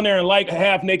to get on there and like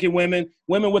half-naked women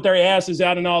with their asses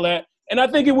out and all that. And I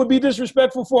think it would be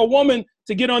disrespectful for a woman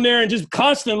to get on there and just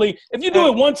constantly, if you do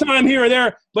it one time here or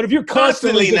there, but if you're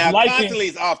constantly just liking, constantly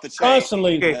is off the chain.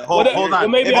 Constantly. Okay, hold on. Well,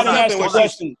 maybe I don't ask the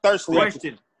question.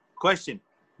 Question.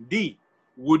 D,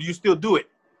 would you still do it?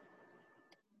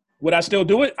 Would I still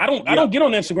do it? I don't get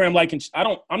on Instagram liking.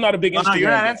 I'm not a big Instagram. No,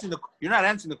 you're not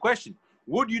answering the question.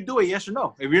 Would you do it? Yes or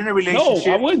no? If you're in a relationship.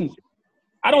 No, I wouldn't.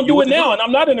 I don't do it now, and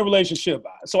I'm not in a relationship.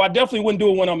 So I definitely wouldn't do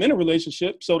it when I'm in a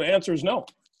relationship. So the answer is no.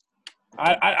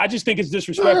 I just think it's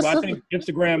disrespectful. I think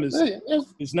Instagram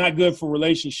is not good for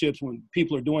relationships when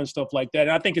people are doing stuff like that.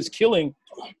 And I think it's killing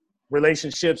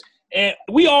relationships. And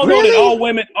we all know that all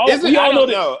women.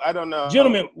 I don't know.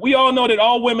 Gentlemen, we all know that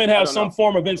all women have some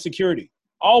form of insecurity.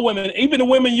 All women, even the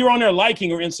women you're on there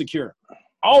liking, are insecure.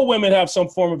 All women have some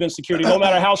form of insecurity, no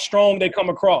matter how strong they come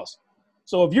across.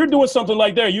 So if you're doing something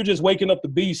like that, you're just waking up the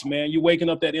beast, man. You're waking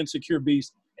up that insecure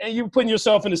beast. And you're putting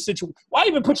yourself in a situation. Why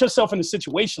even put yourself in a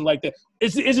situation like that?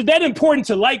 Is it that important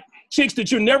to like chicks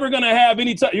that you're never going to have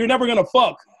any time, you're never going to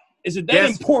fuck? Is it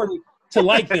that important to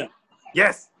like them?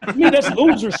 Yes. To me, that's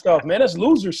loser stuff, man. That's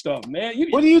loser stuff, man.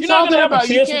 What are you talking about?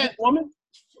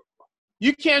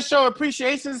 You can't show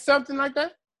appreciation to something like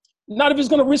that? Not if it's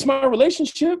going to risk my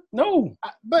relationship. No.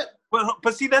 But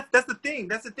see, that's the thing.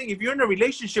 That's the thing. If you're in a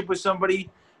relationship with somebody,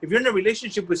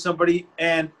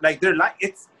 and like they're like,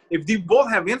 if you both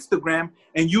have Instagram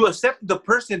and you accept the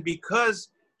person because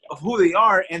of who they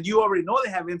are, and you already know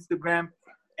they have Instagram,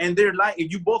 and they're like,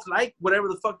 if you both like whatever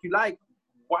the fuck you like,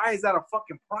 why is that a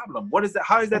fucking problem? What is that?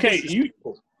 How is that? Okay,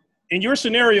 in your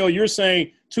scenario, you're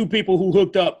saying two people who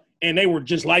hooked up and they were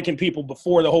just liking people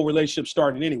before the whole relationship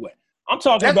started anyway. I'm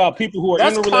talking about people who are in a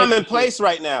relationship. That's commonplace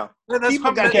right now.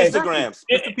 People got Instagrams.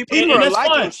 People are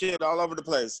liking shit all over the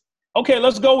place. Okay,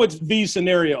 let's go with V's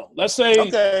scenario. Let's say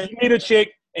you meet a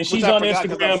chick and she's on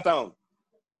Instagram.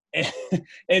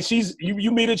 And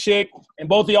you meet a chick and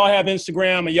both of y'all have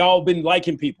Instagram and y'all been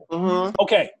liking people. Mm-hmm.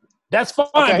 Okay, that's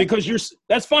fine because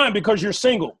you're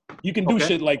single. You can do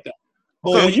shit like that.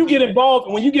 But when you get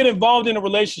involved in a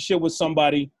relationship with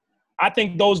somebody, I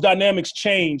think those dynamics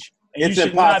change. And it's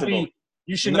impossible.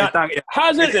 You should not.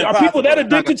 How's it? Are people that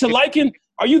addicted to liking?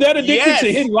 Are you that addicted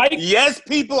to hitting like? Yes,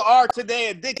 people are today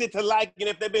addicted to liking.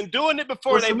 If they've been doing it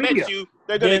before they met you,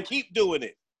 they're gonna keep doing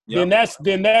it. Then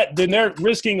they're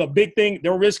risking a big thing.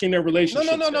 They're risking their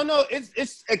relationship. No.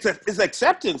 It's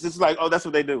acceptance. It's like, oh, that's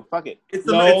what they do. Fuck it. That's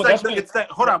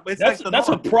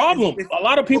a problem. A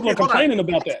lot of people are complaining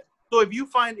about that. So if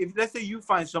let's say you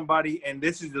find somebody and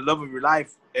this is the love of your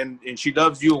life and she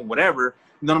loves you and whatever,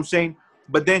 you know what I'm saying?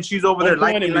 But then she's over there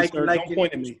liking. Don't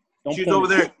point at me. She's over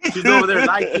there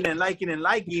liking and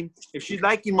liking. If she's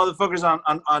liking motherfuckers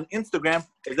on Instagram,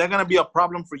 is that gonna be a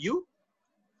problem for you?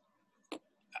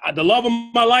 The love of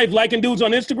my life liking dudes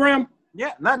on Instagram?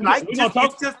 Yeah, not like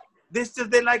it's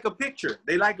just they like a picture.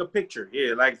 They like a picture.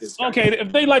 Yeah, like this guy. Okay,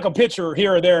 if they like a picture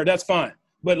here or there, that's fine.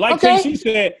 But like Casey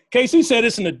said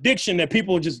it's an addiction that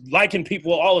people are just liking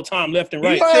people all the time, left and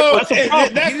right. That's a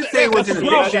problem.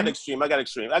 I got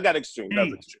extreme. That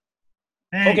was extreme.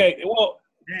 Hey, okay, well.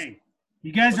 Hey,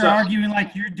 you guys are arguing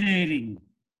like you're dating.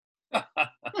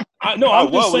 I'm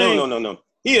just saying. No.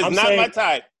 He is not my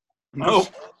type. No.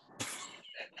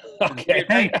 Okay.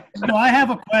 Hey, so I have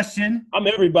a question. I'm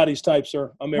everybody's type,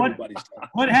 sir. I'm everybody's type.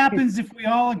 What happens if we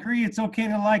all agree it's okay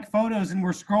to like photos and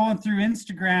we're scrolling through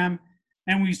Instagram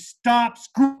and we stop,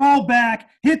 scroll back,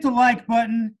 hit the like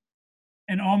button,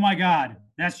 and oh my God,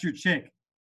 that's your chick.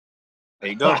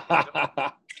 There you go.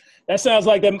 That sounds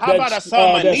like that. How about I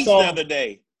saw my niece the other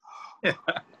day?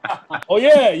 Oh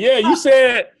yeah. You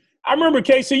said. I remember,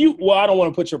 Casey. Well, I don't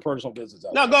want to put your personal business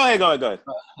out. No, go ahead.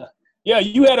 Yeah,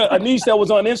 you had a niece that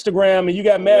was on Instagram, and you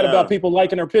got mad about people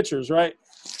liking her pictures, right?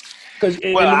 Because the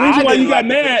reason why you got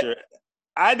mad,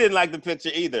 I didn't like the picture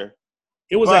either.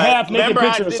 It was a half-naked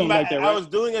picture or something like that, right? I was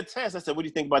doing a test. I said, "What do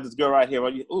you think about this girl right here?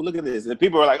 Oh, look at this!" And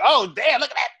people were like, "Oh, damn,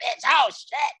 look at that bitch! Oh,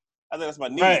 shit!" I think that's my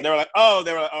niece. Right. They were like, "Oh,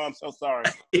 I'm so sorry."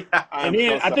 And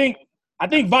then I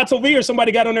think Vato V or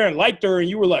somebody got on there and liked her, and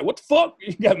you were like, "What the fuck?"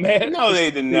 You got mad. No, they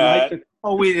did not.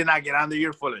 Oh, we did not get on there.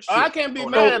 You're full of shit. I can't be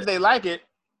mad if they like it.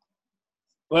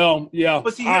 Well, yeah.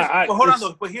 But see, hold on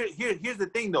though. But here's the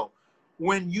thing though.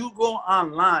 When you go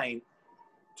online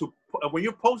when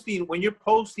you're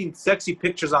posting sexy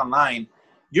pictures online,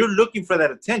 you're looking for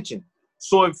that attention.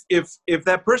 So if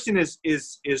that person is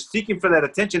seeking for that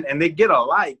attention and they get a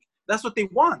like, that's what they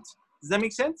want. Does that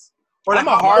make sense? Or I'm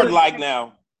a hard like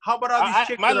now. How about all these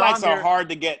chicks? My likes are hard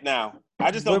to get now.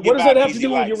 I just don't. What does that have to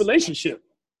do with your relationship?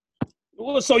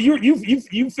 Well, so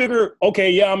you figure, okay,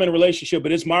 yeah, I'm in a relationship,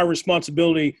 but it's my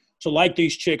responsibility to like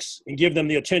these chicks and give them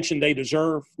the attention they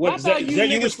deserve. What is that? Is that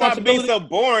your responsibility? Stop being so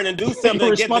boring and do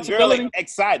something to get the girl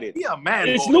excited. Yeah, man.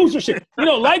 It's loser shit. Get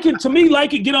on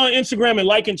Instagram and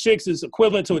liking chicks is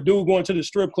equivalent to a dude going to the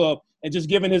strip club and just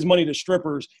giving his money to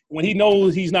strippers when he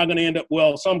knows he's not going to end up.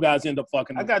 Well, some guys end up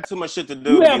fucking. I got too much shit to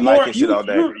do. You have more. Shit all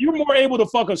day. You're more able to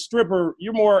fuck a stripper.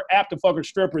 You're more apt to fuck a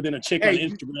stripper than a chick on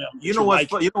Instagram. You know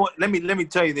what? You know what? Let me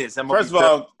tell you this. First of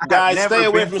all, guys, stay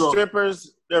away from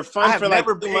strippers. They're fun for like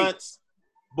 2 months.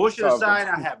 Bullshit aside,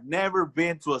 I have never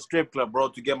been to a strip club, bro,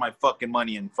 to get my fucking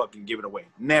money and fucking give it away.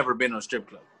 Never been to a strip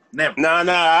club. Never. No,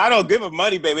 I don't give her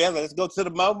money, baby. I'm like, let's go to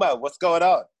the Momo. What's going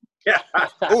on? Yeah.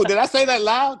 Oh, did I say that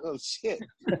loud? Oh shit.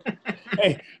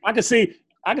 Hey, I can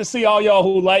see all y'all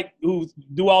who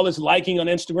do all this liking on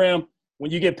Instagram.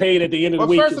 When you get paid at the end of the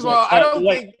week. First of all, I don't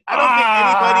think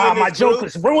anybody in this my joke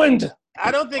is ruined.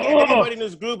 I don't think anybody in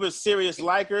this group is serious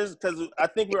likers because I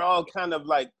think we're all kind of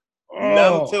like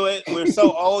numb to it. We're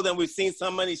so old and we've seen so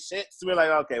many shit. So we're like,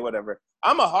 okay, whatever.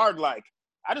 I'm a hard like.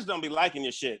 I just don't be liking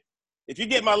your shit. If you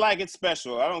get my like, it's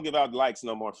special. I don't give out likes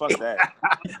no more. Fuck that.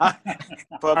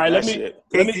 Fuck that shit.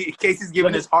 Casey's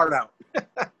giving his heart out.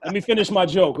 Let me finish my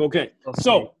joke. Okay.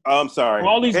 So I'm sorry. For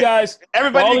all these guys.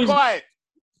 Everybody be quiet.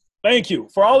 Thank you.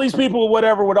 For all these people,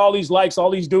 whatever, with all these likes, all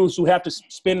these dudes who have to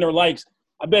spend their likes,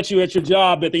 I bet you at your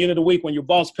job at the end of the week when your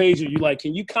boss pays you, you're like,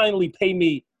 can you kindly pay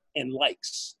me in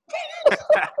likes?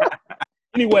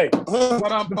 Anyway,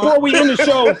 before we end the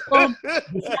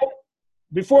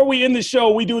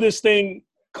show, we do this thing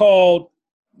called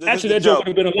 – actually, that joke would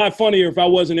have been a lot funnier if I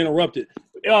wasn't interrupted.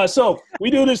 So we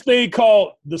do this thing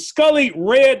called the Scully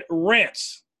Red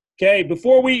Rants. Okay,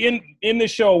 before we end the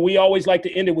show, we always like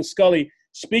to end it with Scully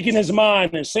speaking his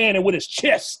mind and saying it with his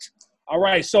chest. All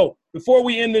right, so before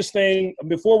we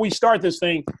start this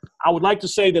thing, I would like to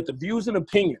say that the views and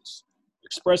opinions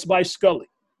expressed by Scully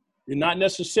do not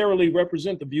necessarily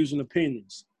represent the views and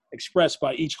opinions expressed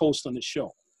by each host on the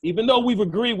show. Even though we've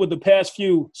agreed with the past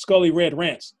few Scully Red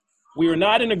Rants, we are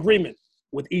not in agreement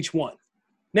with each one.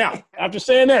 Now, after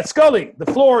saying that, Scully, the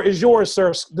floor is yours,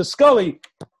 sir. The Scully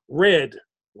Red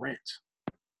Rant.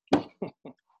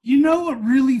 You know what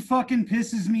really fucking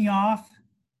pisses me off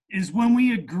is when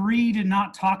we agree to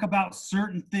not talk about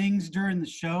certain things during the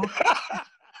show.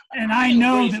 And I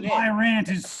know that my rant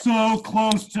is so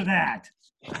close to that.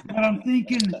 But I'm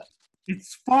thinking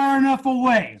it's far enough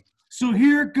away. So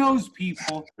here it goes,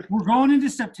 people. We're going into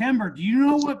September. Do you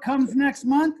know what comes next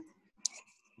month?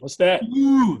 What's that?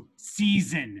 Flu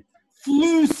season.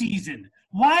 Flu season.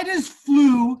 Why does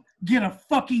flu get a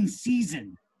fucking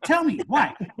season? Tell me,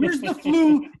 why? Where's the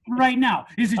flu right now?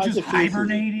 Is it just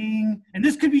hibernating? And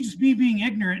this could be just me being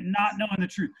ignorant and not knowing the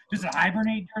truth. Does it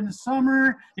hibernate during the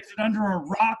summer? Is it under a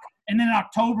rock? And then in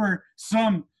October,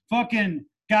 some fucking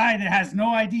guy that has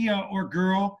no idea or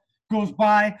girl goes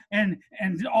by and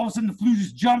all of a sudden the flu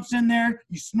just jumps in there.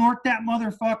 You snort that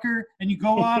motherfucker and you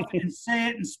go off and say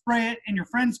it and spray it in your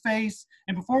friend's face.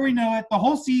 And before we know it, the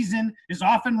whole season is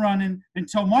off and running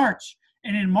until March.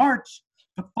 And in March,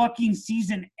 the fucking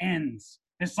season ends.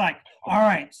 It's like, all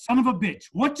right, son of a bitch,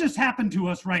 what just happened to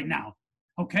us right now?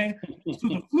 Okay? So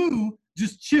the flu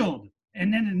just chilled.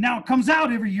 And then now it comes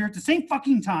out every year at the same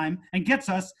fucking time and gets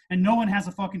us, and no one has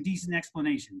a fucking decent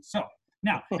explanation. So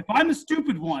Now, if I'm a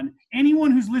stupid one,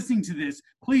 anyone who's listening to this,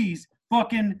 please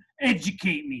fucking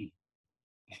educate me.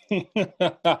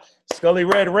 Scully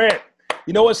Red Rant.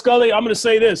 You know what, Scully? I'm going to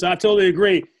say this. I totally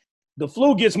agree. The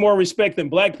flu gets more respect than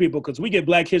black people because we get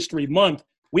Black History Month.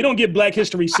 We don't get Black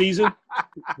History Season.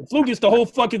 The flu gets the whole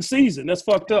fucking season. That's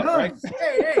fucked up, right?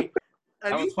 Hey.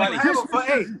 At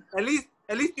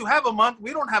least you have a month.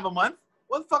 We don't have a month.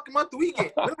 What fucking month do we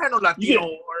get? We don't have no Latino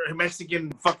or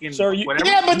Mexican fucking whatever.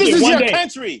 Yeah, but this is your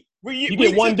country. You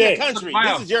get one day. Country.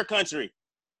 This is your country.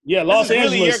 Yeah, Los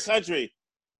Angeles. Really your country.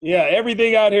 Yeah,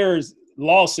 everything out here is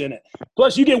lost in it.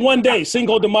 Plus, you get one day,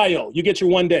 Cinco de Mayo. You get your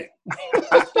one day.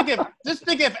 Just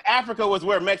think if Africa was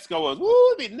where Mexico was.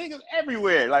 Woo, be niggas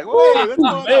everywhere. Like, what's going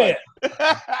on?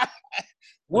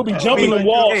 We'll be jumping the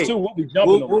walls too. We'll be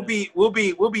jumping. We'll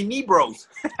be Nebros.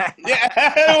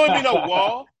 Yeah, there wouldn't be no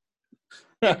wall.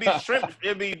 It'd be shrimp.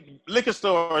 It'd be liquor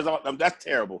stores. That's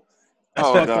terrible.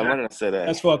 Oh God, why did I say that?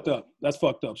 That's fucked up. That's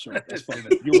fucked up, sir. That's fucked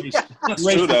up. You're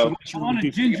true though.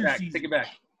 Take it back.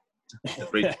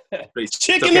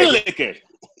 Chicken and liquor.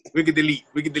 We can delete.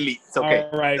 It's okay.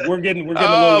 All right, we're getting.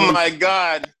 Oh my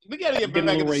God, we gotta get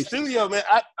back in the studio, man.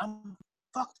 I'm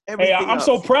fucked everything. Hey, I'm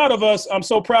so proud of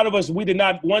us. We did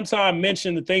not one time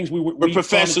mention the things we're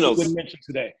professionals. We wouldn't mention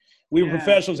today. We were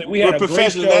professionals. And we had a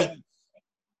great show.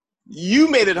 You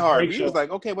made it hard. He was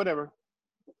like, okay, whatever.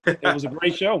 It was a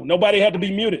great show. Nobody had to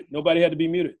be muted.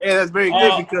 Yeah, that's very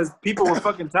good because people were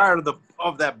fucking tired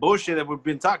of that bullshit that we've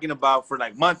been talking about for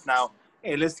like months now.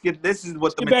 Hey, this is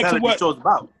what the mentality show's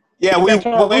about. Yeah, we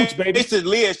wasted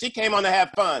Leah. She came on to have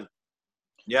fun.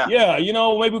 Yeah. Yeah,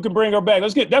 maybe we can bring her back.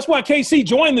 That's why KC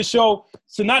joined the show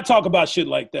to not talk about shit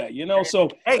like that, So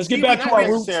let's get back to our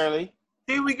roots.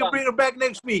 See, we can bring her back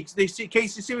next week.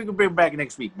 Casey, see, we can bring her back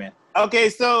next week, man. Okay,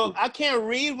 so I can't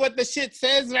read what the shit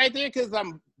says right there because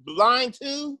I'm blind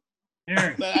too.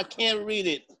 Here. But I can't read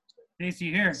it.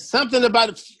 Casey, here. Something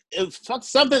about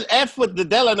something F with the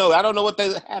Delano. I don't know what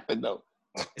that happened though.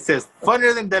 It says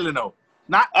funnier than Delano.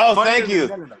 Not. Oh, thank you.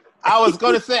 I was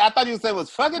going to say. I thought you said it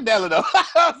was fucking Delano.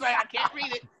 I was like, I can't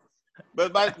read it.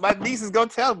 But my niece is gonna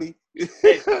tell me. Just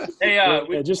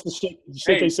the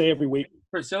shit they say every week.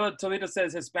 Priscilla Toledo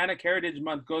says Hispanic Heritage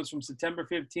Month goes from September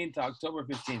 15th to October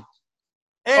 15th.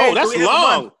 Hey, that's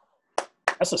long.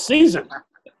 That's a season.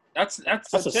 That's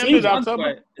a season.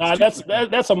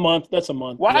 That's a month. That's a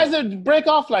month. Why does it break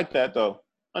off like that though?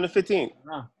 On the 15th.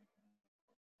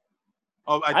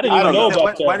 Oh, I didn't even know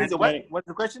about that. Why is it what? What's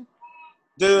the question?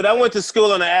 Dude, I went to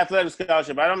school on an athletic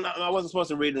scholarship. I wasn't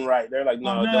supposed to read and write. They're like,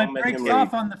 no, don't it make breaks him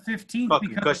off read. on the 15th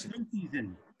because of flu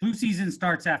season. Flu season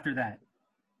starts after that.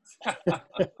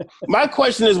 My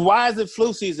question is, why is it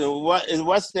flu season?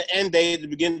 What's the end date, the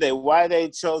beginning date? Why they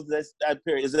chose that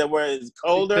period? Is that where it's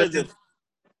colder? I think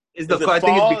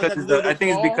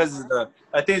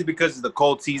it's because of the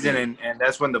cold season and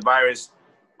that's when the virus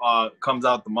comes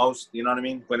out the most. You know what I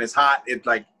mean? When it's hot, it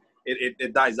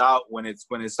dies out. When it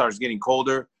starts getting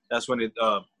colder, that's when it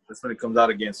comes out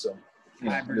again. So,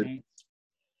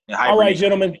 all right,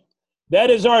 gentlemen. That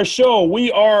is our show.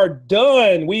 We are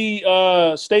done. We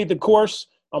stayed the course.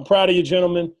 I'm proud of you,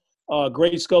 gentlemen.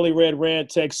 Great Scully Red Rant,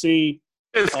 Tech C.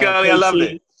 Hey, Scully, I loved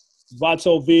it.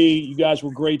 Vato V, you guys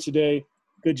were great today.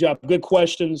 Good job. Good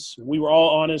questions. We were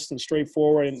all honest and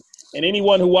straightforward. And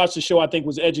anyone who watched the show, I think,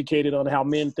 was educated on how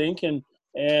men think and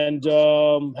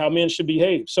how men should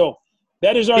behave. So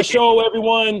that is our show,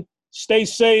 everyone. Stay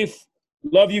safe.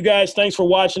 Love you guys. Thanks for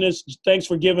watching us. Thanks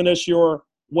for giving us your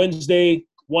Wednesday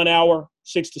 1 hour,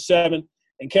 6 to 7,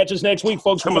 and catch us next week,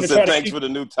 folks. Thanks for the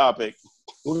new topic.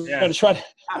 We're gonna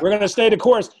stay the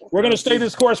course. We're gonna stay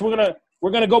this course. We're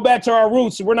gonna go back to our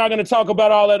roots. We're not gonna talk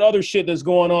about all that other shit that's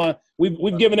going on.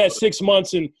 We've given that 6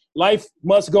 months, and life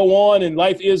must go on, and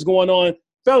life is going on.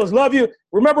 Fellas, love you.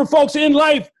 Remember, folks, in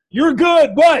life, you're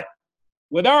good, but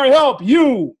with our help,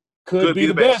 you could be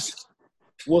the best.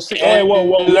 We'll see. Hey,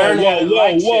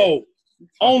 whoa.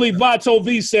 Only Vato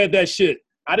V said that shit.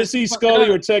 I didn't see Scully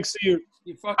or Texie.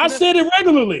 I said it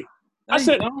regularly. I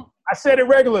said it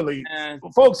regularly.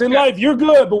 Folks, in life, you're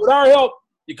good, but with our help,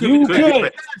 you could be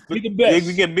the best.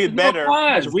 You can be better.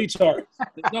 That's retarded.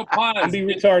 There's no pause. Be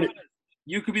retarded.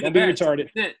 You could be the best. Retarded.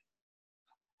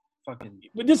 Fucking.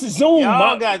 But this is Zoom.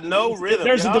 Y'all got no rhythm.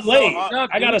 There's a delay.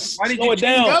 I gotta slow it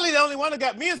down. Scully the only one that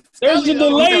got me. There's a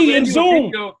delay in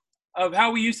Zoom. Of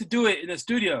how we used to do it in the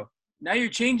studio. Now you're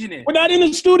changing it. We're not in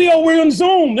the studio. We're on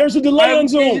Zoom. There's a delay on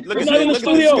Zoom. We're not in the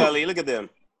studio. Scully, look at them.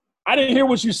 I didn't hear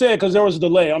what you said because there was a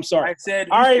delay. I'm sorry. I said,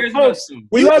 all right, folks.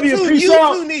 We love you. Peace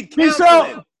out. Peace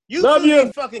out. You love two you.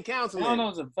 need fucking counseling. No,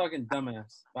 it's a fucking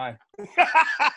dumbass. Bye.